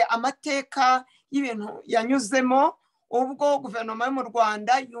biyumvire amateka y'ibintu yanyuzemo ubwo guverinoma yo mu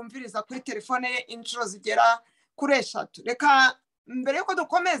Rwanda yumviriza kuri telefone ye inshuro zigera kuri 3. Reka mbere yuko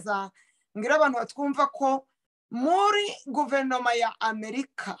dukomeza ngira abantu batwumva ko muri guverinoma ya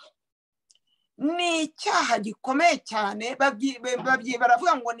Amerika ni icyaha gikomeye cyane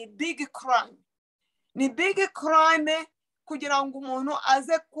baravuga ngo ni big crime kugira ngo umuntu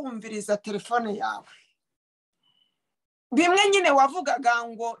aze kumviriza telefone yawe. Bimwe nyine wavugaga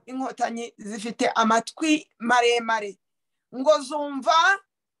ngo inkotanyi zifite amatwi maremare ngo zumva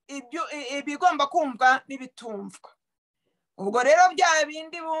ibigomba kumva n'ibitumvwa. Ubwo rero bya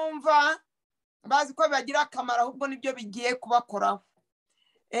bindi bumva bazi ko bagira akamaro ahubwo nibyo bigiye kubakoraho.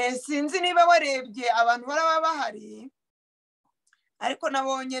 Sinzi niba warebye abantu baraba bahari ariko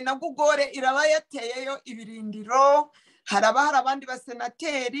nabonye na Google iraba yateyeyo ibirindiro haraba hari abandi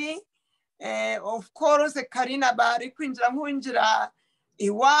basenateri of course Karina bari kwinjira nk'uwinjira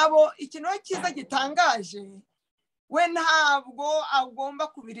iwabo. Ikintu cyiza gitangaje we ntabwo agomba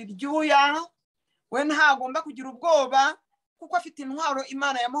kubira ibyuya we ntagomba kugira ubwoba kuko afite intwaro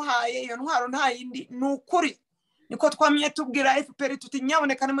Imana yamuhaye. Iyo ntwaro nta yindi ni ukuri. Niko twamye tubwira FPR tuti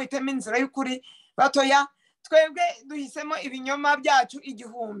nyaboneka nimuhitemo inzira y'ukuri batoya twebwe duhisemo ibinyoma byacu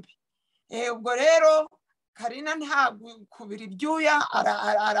igihumbi. Ubwo rero Karina ntabwo kubira ibyuya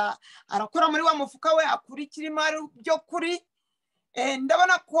arakora muri wa mufuka we akurikira imari byo kuri.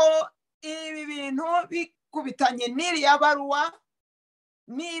 Ndabona ko ibi bintu bikubitanye n'iriya baruwa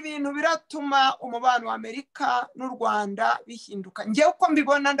ni ibintu biratuma umubano wa Amerika n'u Rwanda bihinduka. Ngiye uko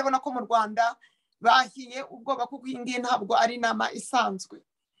mbibona ndabona ko mu Rwanda bahiye ubwoba kuko iyi ntabwo ari inama isanzwe.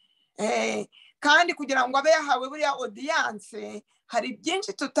 Kandi kugira ngo abe yahawe buriya audience hari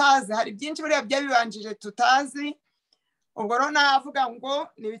byinshi tutazi, hari byinshi buriya byabibanjije tutazi. Ubwo rero navuga ngo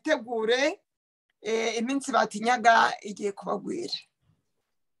nibitegure iminsi batinyaga igiye kubagwira.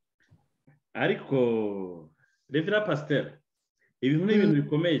 Ariko Revera Pasteur ibintu ni ibintu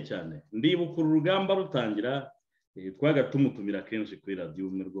bikomeye cyane. Ndibuka urugamba rutangira twagatumutumira kenshi kuri radio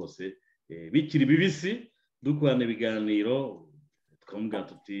umwe rwose bikiri bibisi dukorana ibiganiro tukamubwira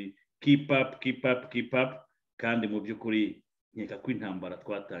tuti keep up kandi mu by'ukuri nkeka ko intambara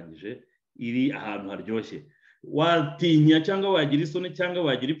twatangije iri ahantu haryoshye. Watinya cyangwa wagira isoni cyangwa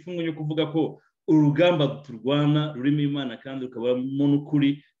wagira ipfunwe yo kuvuga ko urugamba turwana rurimo Imana kandi rukabamo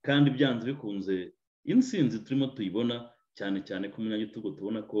n'ukuri kandi byanze bikunze insinzi turimo tuyibona cyane ko umunyagitugu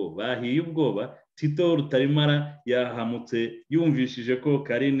tubona ko bahiye ubwoba. Tito Rutaremara yahamutse yumvishije ko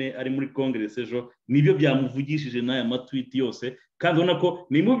Karine ari muri Congress ejo nibyo byamuvugishije n'aya matweet yose kandi ubona ko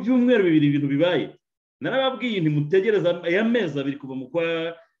ni mu byumweru bibiri ibintu bibaye. Narababwiye nti mutegereza aya mezi abiri kuva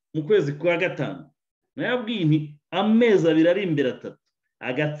mu kwezi kwa gatanu. Narababwiye nti amezi abiri ari imbere 3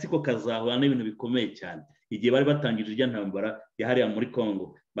 agatsiko kazahura n'ibintu bikomeye cyane. Igihe bari batangije irya ntambara yahariya muri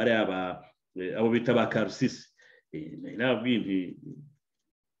Congo bari abo bita ba Karusisi. Narababwiye nti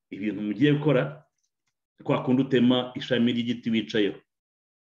ibintu mugiye gukora kwa kundi utema ishami ry'igiti wicayeho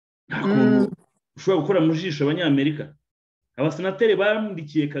nta kuntu ushobora gukora mu jisho abanyamerika. Abasenateri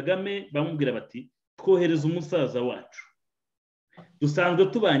bamundikiye Kagame bamubwira bati twohereza umusaza wacu dusanzwe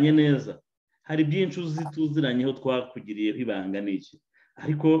tubanye neza hari byinshi tuziranye twakugiriyeho ibanga n'iki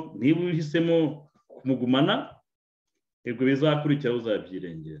ariko niba uhisemo kumugumana ebwo bizakurikira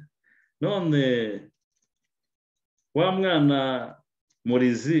uzabyirengera. None wa mwana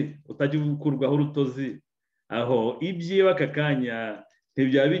Murizi utajya gukurwaho urutozi aho ibyiwe aka kanya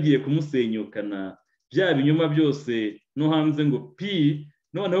ntibyaba bigiye kumusenyukana bya binyuma byose no hanze ngo pi.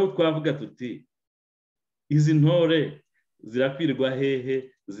 Noneho twavuga tuti izi ntore zirakwirwa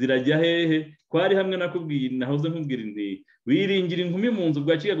hehe zirajya hehe? Kwari hamwe nakubwiye nahoze nkubwira nti wiringira inkumi mu nzu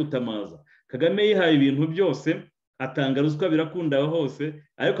bwa kiga gutamaza. Kagame yihaye ibintu byose atanga ruswa birakunda hose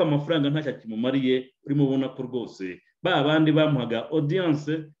ariko amafaranga ntacyo kimumariye urimo ubona ko rwose ba bandi bamuhaga audience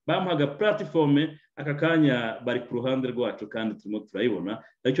bamuhaga platform aka kanya bari ku ruhande rwacu kandi turimo turayibona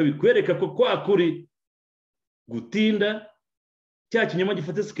aricyo bikwereka ko kwa kuri gutinda cya kinyoma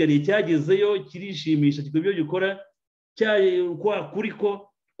gifata sikariye cyagezeyo kirishimisha kigobyo gikora kwa kuri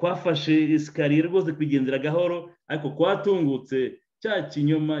ko kwafashe sikariye rwose kwigendera gahoro ariko kwatungutse cya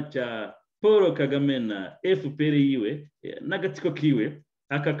kinyoma cya Paul Kagame na FPR yiwe n'agatsiko kiwe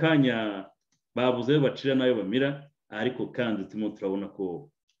aka kanya babuze bacira nayo bamira ariko kandi turimo turabona ko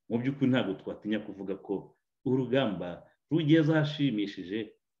mu by'ukuri ntabwo twatinya kuvuga ko urugamba rugeze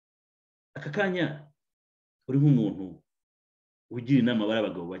hashimishije aka kanya uri nk'umuntu ugira inama bari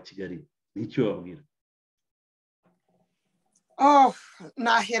abagabo ba Kigali nicyo babwira.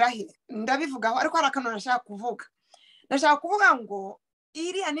 Naherahe ndabivugaho ariko hari akantu nashaka kuvuga ngo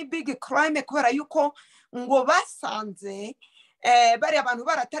iriya ni big crime kubera yuko ngo basanze bari abantu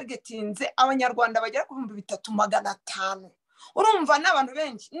baratargetinze abanyarwanda bagera ku 3,500 urumva n'abantu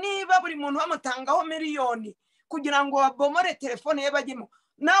benshi niba buri muntu bamutangaho miliyoni kugira ngo babomore telefone ye bajyemo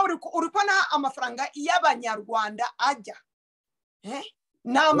nawe uri kubona amafaranga y'abanyarwanda ajya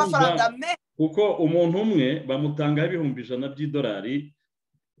na amafaranga kuko umuntu umwe bamutangaho $100,000 by'idolari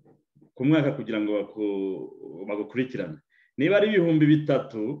ku mwaka kugira ngo bagukurikirane niba ari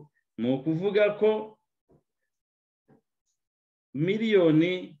 3,000 ni ukuvuga ko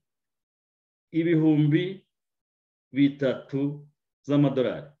miliyoni 300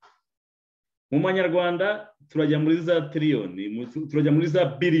 z'amadolari mu manyarwanda turajya muri za triliyoni turajya muri za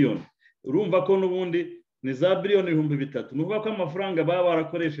biliyoni urumva ko n'ubundi ni za biliyoni 300 nuvuga ko amafaranga baba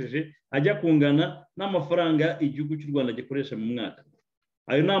barakoresheje ajya kungana n'amafaranga igihugu cy'u Rwanda gikoresha mu mwaka.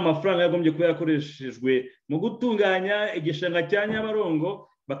 Ayo ni amafaranga yagombye kuba yakoreshejwe mu gutunganya igishanga cya Nyabarongo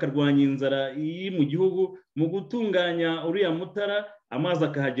bakarwanya inzara iri mu gihugu mu gutunganya uriya mutara amazi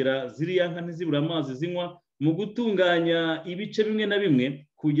akahagera ziriya nka ntizibura amazi zinywa mu gutunganya ibice bimwe na bimwe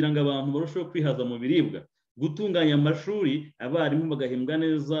kugira ngo abantu barusheho kwihaza mu biribwa gutunganya amashuri abarimu bagahembwa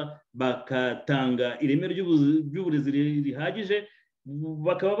neza bakatanga ireme ry'uburezi rihagije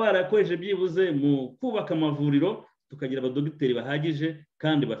bakaba barakoresheje byibuze mu kubaka amavuriro tukagira abadogiteri bahagije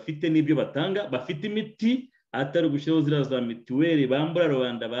kandi bafite n'ibyo batanga bafite imiti atari gushyiraho ziriya za mituweli bambura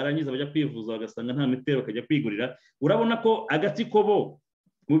rubanda barangiza bajya kwivuza bagasanga nta mituweli bakajya kwigurira urabona ko agatsiko bo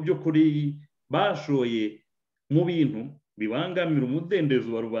mu by'ukuri bashoye mu bintu bibangamira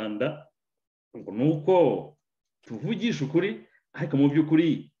umudendezo wa rubanda ngo nuko tuvugisha ukuri ariko mu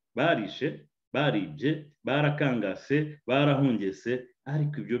by'ukuri barishe baribye barakangase barahungese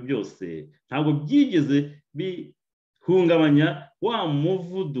ariko ibyo byose ntabwo byigeze bihungabanya wa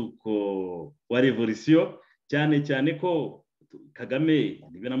muvuduko wa revolution cyane cyane ko Kagame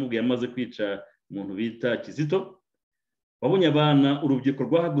niba namubwiye amaze kwica umuntu bita Kizito wabonye abana urubyiruko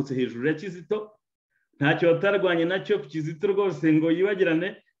rwahagutse hejuru ya Kizito ntacyo batarwanye nacyo Kizito rwose ngo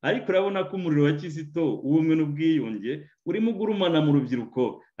yibagirane ariko urabona ko umuriro wa Kizito ubumwe n'ubwiyunge urimo gurumana mu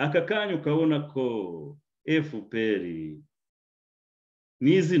rubyiruko aka kanya ukabona ko FPR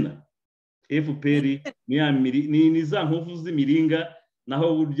ni izina FPR ni za nkovu z'imiringa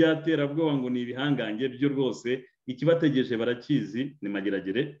naho byatera-bwoba ngo ni ibihangange byo rwose ikibategeje barakizi ni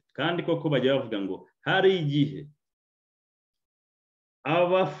mageragere kandi koko bajya bavuga ngo hari igihe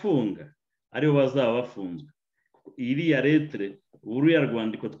abafunga aribo bazaba bafunzwe iriya letre uriya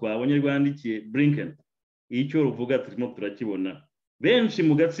rwandiko twabonye rwandikiye Blinken icyo ruvuga turimo turakibona benshi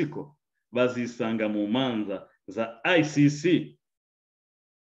mu gatsiko bazisanga mu manza za ICC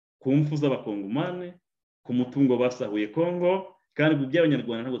ku mfu z'abakongomane ku mutungo basahuye Kongo kandi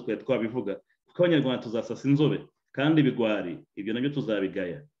by'abanyarwanda ntabwo twari twabivuga kuko abanyarwanda tuzasasa inzobe kandi bigwari ibyo nabyo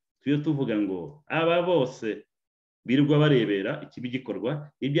tuzabigaya tuyo tuvuga ngo aba bose birirwa barebera ikibi gikorwa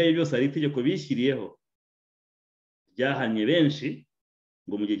ibyo ari byose ari itegeko bishyiriyeho byahanye benshi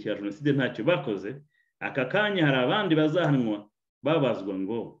ngo mu gihe cya jenoside ntacyo bakoze aka kanya hari abandi bazahanwa babazwa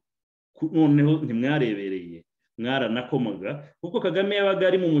ngo noneho ntimwarebereye mwaranakomaga kuko Kagame yabaga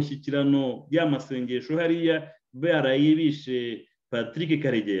ari mu mushyikirano y'amasengesho hariya barayibishe Patrick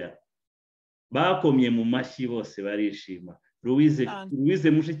Karegeya bakomye mu mashyi bose barishima Louise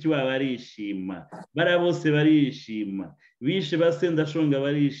mushiki wa barishima bara bose barishima bishe basendashonga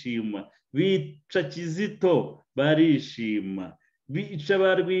barishima bica Kizito barishima bica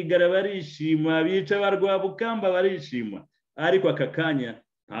barwigara barishima bica barwabukamba barishima ariko aka kanya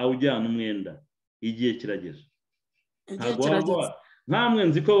nta ujyana umwenda igihe kirageje ntamwe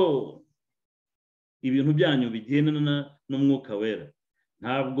nzi ko ibintu byanyu bigendana n'umwuka wera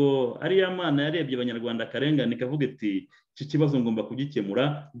ntabwo ari ya mana yarebye abanyarwanda akarengane ikavuga iti iki kibazo ngomba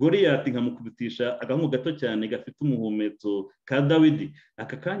kugikemura. Goliyati nkamukubitisha agahungu gato cyane gafite umuhumetso ka Dawidi.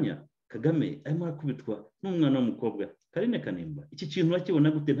 Aka kanya Kagame arimo arakubitwa n'umwana w'umukobwa Karine Kanimba. Iki kintu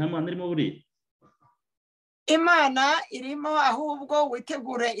urakibona gute? Nta mana irimo buriya? Imana irimo, ahubwo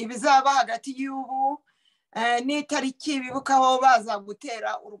witegure ibizaba hagati y'ubu n'itariki bibuka aho baza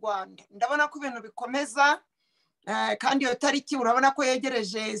gutera u Rwanda. Ndabona ko ibintu bikomeza, kandi iyo tariki urabona ko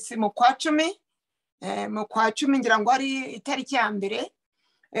yegereje, si mu kwa 10, mu kwa 10 ngira ngo ari itariki ya mbere.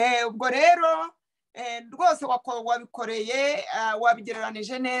 Ubwo rero rwose wabikoreye,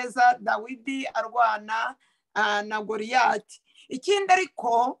 wabigereranije neza, Dawidi arwana na Goliyati. Ikindi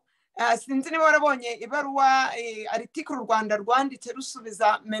ariko sinzi niba warabonye ibaruwa article u Rwanda rwanditse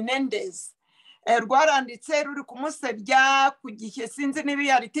rusubiza Menendez, rwaranditse ruri kumusebya ku gihe. Sinzi niba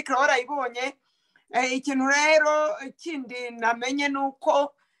iyi article warayibonye. Ikintu rero kindi namenye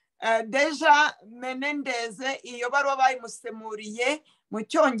nuko deja Menendez iyo baruwa bayimusemuriye mu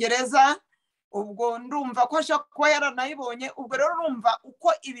Cyongereza, ubwo ndumva ko ashaka kuba yaranayibonye. Ubwo rero urumva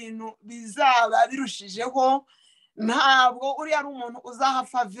uko ibintu bizaba birushijeho, ntabwo uri ari umuntu uzaha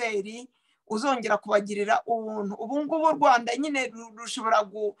faveri uzongera kubagirira ubuntu. Ubu ngubu u Rwanda nyine rushobora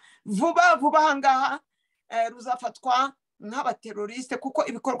vuba ahangaha ruzafatwa nk'abateroriste, kuko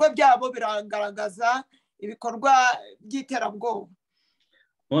ibikorwa byabo biragaragaza ibikorwa by'iterabwoba.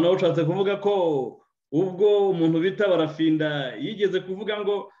 Noneho ushatse kuvuga ko ubwo umuntu bita Barafinda yigeze kuvuga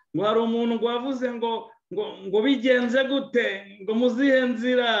ngo hari umuntu wavuze ngo bigenze gute, ngo muzihe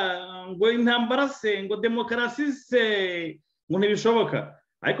nzira, ngo intambara se, ngo demokarasi se, ngo ntibishoboka.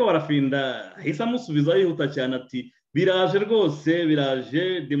 Ariko Barafinda ahise amusubiza yihuta cyane ati biraje rwose,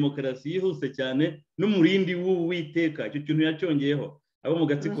 biraje, demokarasi yihuse cyane n'umurindi w'Uwiteka. Icyo kintu yacyongeyeho. Abo mu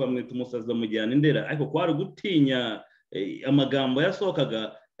gatsiko bamwita umusazi bamujyana Indera, ariko kwari gutinya amagambo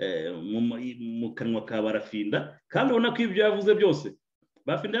yasohokaga mu kanwa ka Barafinda. Kandi ubona ko ibyo yavuze byose,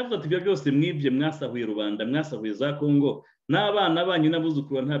 Barafinda yavuze ati ibyo byose mwibye, mwasahuye rubanda, mwasahuye za Kongo, n'abana banyu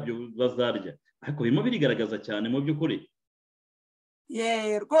n'abuzukuru ntabyo bazarya. Ariko birimo birigaragaza cyane mu by'ukuri.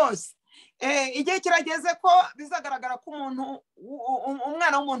 Rwose igihe kirageze ko bizagaragara ko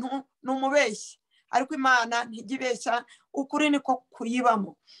umwana w'umuntu ni umubeshyi, ariko Imana ntijya ukuri niko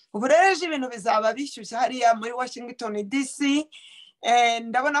kuyibamo. Ubu rero ibintu bizaba bishyushye hariya muri Washington DC.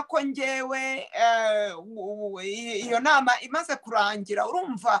 Ndabona ko ngewe iyo nama imaze kurangira.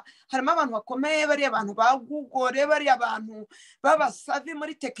 Urumva harimo abantu bakomeye, bari abantu ba Google, bari abantu b'abasavi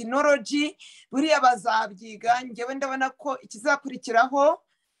muri technology, buriya bazabyiga. Ngewe ndabona ko ikizakurikiraho,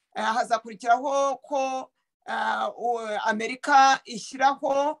 hazakurikiraho ko Amerika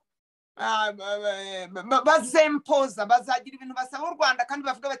ishyiraho, bazempoza, bazagira ibintu basaba u Rwanda kandi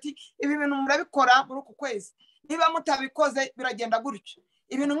bavuga bati ibi bintu murabikora muri uku kwezi, niba mutabikoze biragenda gutyo.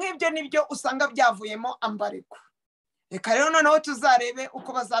 Ibintu nk'ibyo nibyo usanga byavuyemo ambariko. Reka rero noneho tuzarebe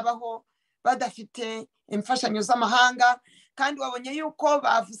uko bazabaho badafite imfashanyo z'amahanga. Kandi wabonye yuko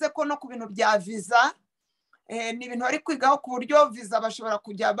bavuze ko no ku bintu bya visa, ni ibintu bari kwigaho ku buryo visa bashobora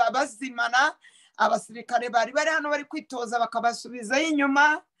kujya bazimana. Abasirikare bari hano bari kwitoza bakabasubizayo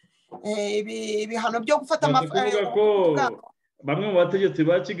inyuma. Ibihano byo gufata amafaranga. Bamwe mu bategetsi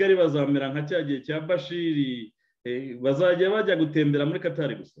ba Kigali bazamera nka cya gihe cya Bashiri, bazajya bajya gutembera muri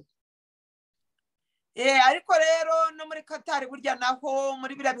Katari gusa. Ariko rero no muri Katari burya naho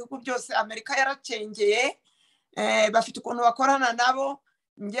muri biriya bihugu byose Amerika yaracengeye, bafite ukuntu bakorana nabo.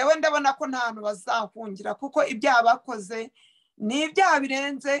 Ngewe ndabona ko nta hantu bazahungira, kuko ibyaha bakoze ni ibyaha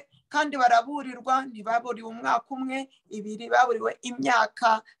birenze, kandi baraburirwa. Ntibaburiwe umwaka umwe, 2, baburiwe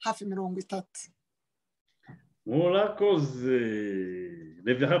imyaka hafi 30. Murakoze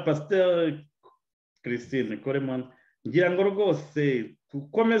Reverend Pasteur Christine Coleman. Ngira ngo rwose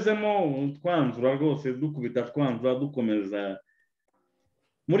tukomezemo twanzura, rwose dukubita twanzura dukomeza.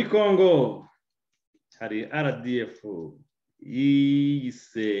 Muri Kongo hari RDF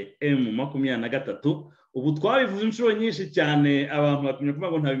yise M23. Ubu twabivuze inshuro nyinshi cyane, abantu batumye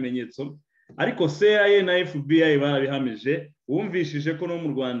kuvuga ngo nta bimenyetso, ariko CIA na FBI barabihamije. Wumvishije ko no mu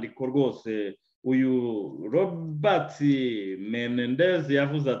rwandiko rwose uyu Robert Menendez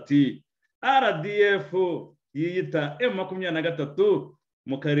yavuze ati RDF yiyita M23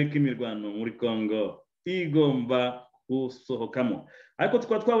 mu karere k'imirwano muri Kongo igomba gusohokamo. Ariko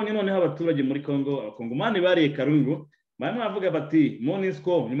twabonye noneho abaturage muri Kongo, abakongomani bariye karungu, barimo bavuga bati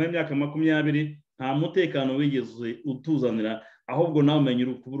MONUSCO nyuma y'imyaka 20 nta mutekano wigeze utuzanira, ahubwo nawe umenye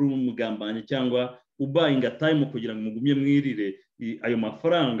ukubura umugambanye cyangwa ubuying time kugira ngo mugumye mwirire ayo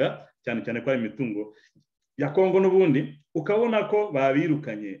mafaranga, cyane cyane kwa imitungo ya Kongo. N'ubundi ukabona ko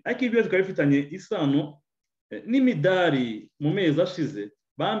babirukanye, ariko ibyo tukabifitanye isano n'imidari mu mezi ashize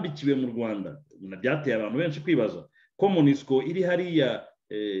bambikiwe mu Rwanda byateye abantu benshi kwibaza ko MONUSCO iri hariya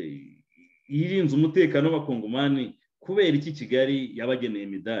irinze umutekano w'abakongomani kubera iki Kigali yabageneye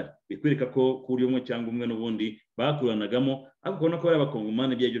imidari bikwereka ko kuri umwe cyangwa umwe n'ubundi bakuranagamo ariko ubona ko bari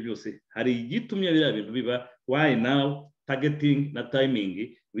abakongomani ibyo byose hari igitumye biriya bintu biba. Why now targeting na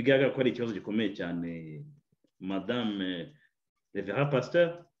timing bigaragara ko ari ikibazo gikomeye cyane Madame Reverend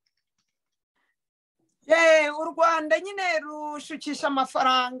Pasteur. U Rwanda nyine rushukisha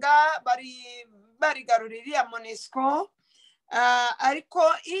amafaranga barigarurira iriya MONUSCO ariko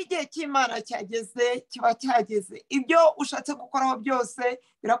igihe cy'Imana cyageze kiba cyageze ibyo ushatse gukoraho byose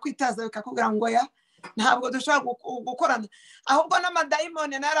birakwitaza bikakubwira ngo ya ntabwo dushobora gukorana ahubwo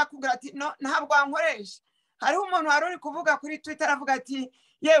n'amadayimoni narakubwira ati ntabwo wankoresha. Hariho umuntu wari uri kuvuga kuri Twitter avuga ati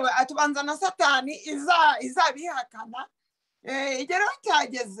yewe atubanza na Satani izabihakana igihe rero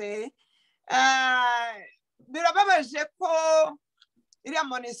cyageze. Birababaje ko iriya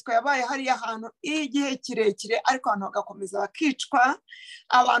MONUSCO yabaye hariya ahantu igihe kirekire ariko abantu bagakomeza bakicwa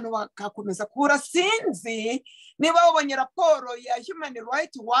abantu bagakomeza kubura. Sinzi niba babonye raporo ya Human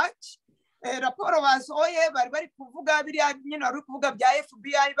Rights Watch raporo basohoye bari kuvuga biriya nyine bari kuvuga bya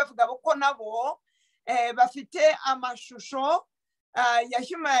FBI bavuga ko nabo bafite amashusho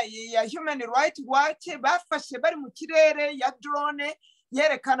ya Human Rights Watch bafashe bari mu kirere ya drone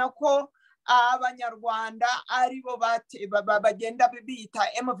yerekana ko abanyarwanda aribo bagenda bita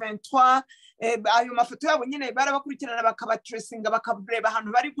M23. Ayo mafoto yabo nyine barabakurikirana bakabatresinga bakareba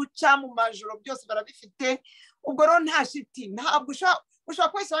ahantu bari guca mu majoro byose barabifite. Ubwo rero nta shiti ntabwo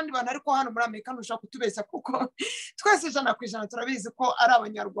ushobora kwese abandi bantu ariko hano muri Amerika ntushobora kutubeshya kuko twese 100% turabizi ko ari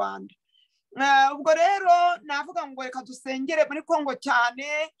abanyarwanda. Ubwo rero navuga ngo reka dusengere muri Kongo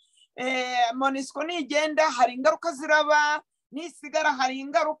cyane. MONUSCO nigenda hari ingaruka ziraba nisigara hari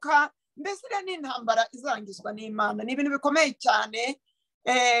ingaruka mbese ni intambara izarangizwa n'Imana. Ni ibintu bikomeye cyane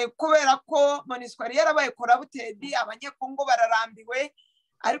kubera ko MONUSCO yarabaye korabutedi abanyekongo bararambiwe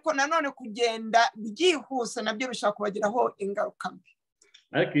ariko nanone kugenda byihuse nabyo bishaka kubagiraho ingaruka mbi.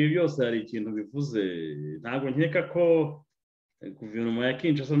 Ariko ibi byose hari ikintu bivuze ntabwo nkeka ko guverinoma ya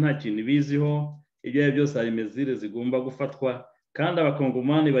Kinshasa nta kintu biziho. Ibyo byose hari mezire zigomba gufatwa kandi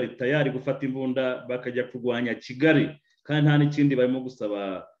abakongomani bari tayari gufata imbunda bakajya kurwanya Kigali kandi nta n'ikindi barimo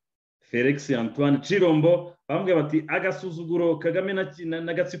gusaba. Felix Antoine Chirombo bambwe bati agasuzuguro Kagame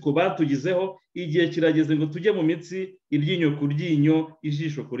na gatsiko batugizeho igihe kirageze ngo tujye mu mitsi iryinyo ku ryinyo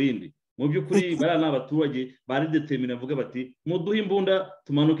ijisho ku rindi. Mu by'ukuri bari n'abaturage bari determine avuga bati muduhe imbunda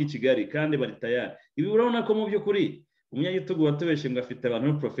tumanuke i Kigali kandi bari tayari. Ibi urabona ko mu by'ukuri umunyagitugu watubeshe ngo afite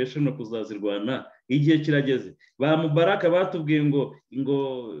abantu professional kuzazirwana. Igihe kirageze ba Mubaraka batubwiye ngo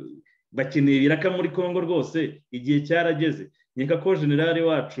bakeneye biraka muri Kongo rwose igihe cyarageze. Nyeka ko generali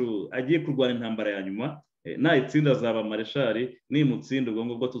wacu agiye kurwana intambara ya nyuma nayitsinda azaba mareshali nimutsinda ubwo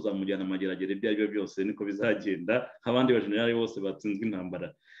ngubwo tuzamujyana amageragere ibyo aribyo byose niko bizagenda nk'abandi ba generali bose batsinzwe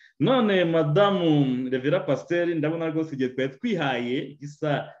intambara. None Madamu Reverend Pasteur ndabona rwose igihe twari twihaye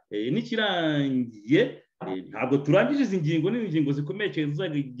gisa n'ikirangiye ntabwo turangije izi ngingo n'ingingo zikomeye cyane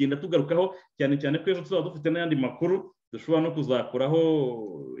tuzagenda tugarukaho cyane cyane ko ejo tuzaba dufite n'ayandi makuru dushobora no kuzakuraho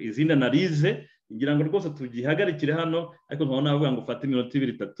izindi analize ngira ngo rwose tugihagarikire hano ariko nkabona navuga ngo ufate iminota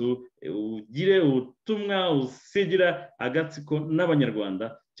 2-3 ugire ubutumwa usigira agatsiko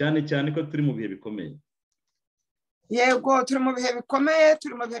n'abanyarwanda cyane cyane ko turi mu bihe bikomeye. Yego turi mu bihe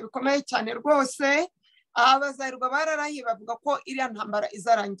bikomeye cyane rwose. Abazayirwa bararahiye bavuga ko iriya ntambara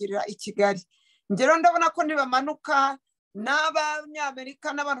izarangirira i Kigali. Ngero ndabona ko nibamanuka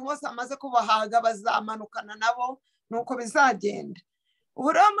n'abanyamerika n'abantu bose bamaze kubahaga bazamanukana nabo nuko bizagenda.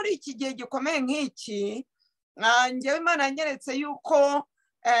 Ubu rero muri iki gihe gikomeye nk'iki njyewe Imana yanyeretse yuko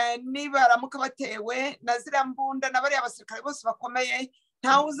nibaramuka batewe na ziriya mbunda na bariya abasirikare bose bakomeye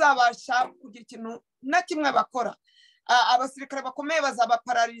ntawe uzabasha kugira ikintu na kimwe bakora. Abasirikare bakomeye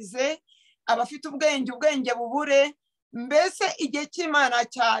bazabapararize, abafite ubwenge bubure. Mbese igihe cy'Imana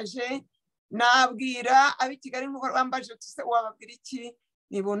cyaje nabwira ab'i Kigali nk'uko bambaje tuse wababwira iki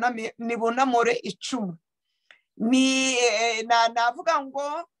nibunamure icumu. Navuga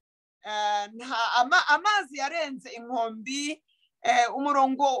ngo amazi yarenze inkombi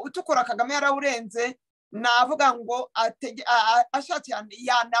umurongo utukura Kagame yarawurenze. Navuga ngo ashatse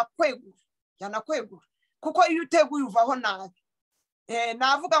yanakwegura kuko iyo uteguye uvaho nabi.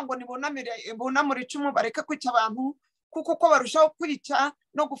 Navuga ngo nibunamure icumu bareke kwica abantu kuko uko barushaho kwica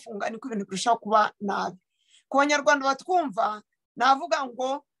no gufunga niko ibintu birushaho kuba nabi. Ku banyarwanda batwumva navuga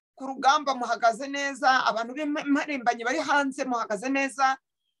ngo ku rugamba muhagaze neza, abantu b'impirimbanyi bari hanze muhagaze neza,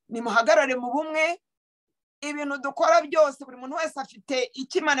 nimuhagarare mu bumwe. Ibintu dukora byose buri muntu wese afite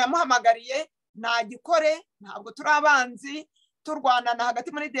icyo Imana yamuhamagariye nagikore, ntabwo turi abanzi turwanana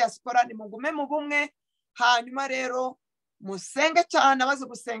hagati muri diaspora, ni mugume mu bumwe. Hanyuma rero musenge cyane, abaze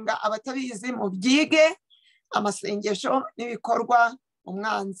gusenga abatabizi mu byige, amasengesho n'ibikorwa,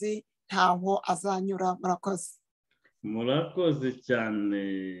 umwanzi ntaho azanyura. Murakoze. Murakoze cyane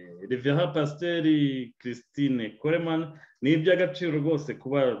Reverend Pasiteri Christine Coleman, ni iby'agaciro rwose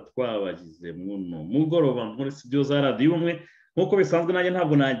kuba twabagize muno mugoroba muri studio za Radio Ubumwe. Nk'uko bisanzwe nanjye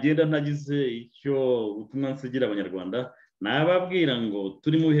ntabwo nagenda ntagize icyo ubutumwa nsigira abanyarwanda, nababwira ngo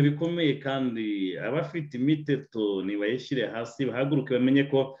turi mu bihe bikomeye kandi abafite imiteto nibayishyire hasi, bahaguruke bamenye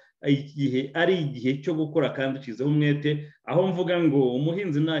ko igihe ari igihe cyo gukora kandi ushyizeho umwete. Aho mvuga ngo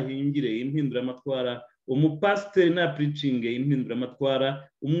umuhinzi nahingire impinduramatwara, umupasiteri napuricinge impinduramatwara,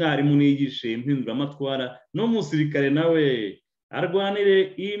 umwarimu niyigishe impinduramatwara, n'umusirikare nawe arwanire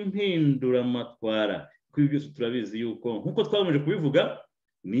impinduramatwara. Kuri byose turabizi yuko nk'uko twakomeje kubivuga,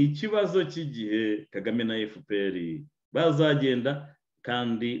 ni ikibazo cy'igihe Kagame na FPR bazagenda,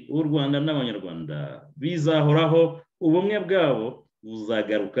 kandi u Rwanda n'abanyarwanda bizahoraho, ubumwe bwabo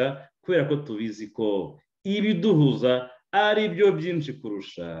buzagaruka, kubera ko tubizi ko ibiduhuza ari byo byinshi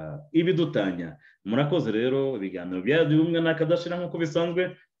kurusha ibidutanya. Murakoze rero, ibiganiro bya Ubumwe nakadashira nk'uko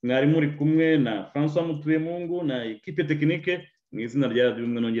bisanzwe, mwari muri kumwe na François Mutuyemungu na equipe technique. Mu izina rya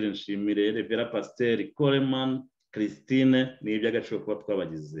Ubumwe nongere nshimire Reverend Pasiteri Coleman Christine, ni iby'agaciro kuba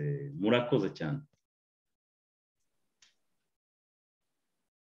twabagize. Murakoze cyane.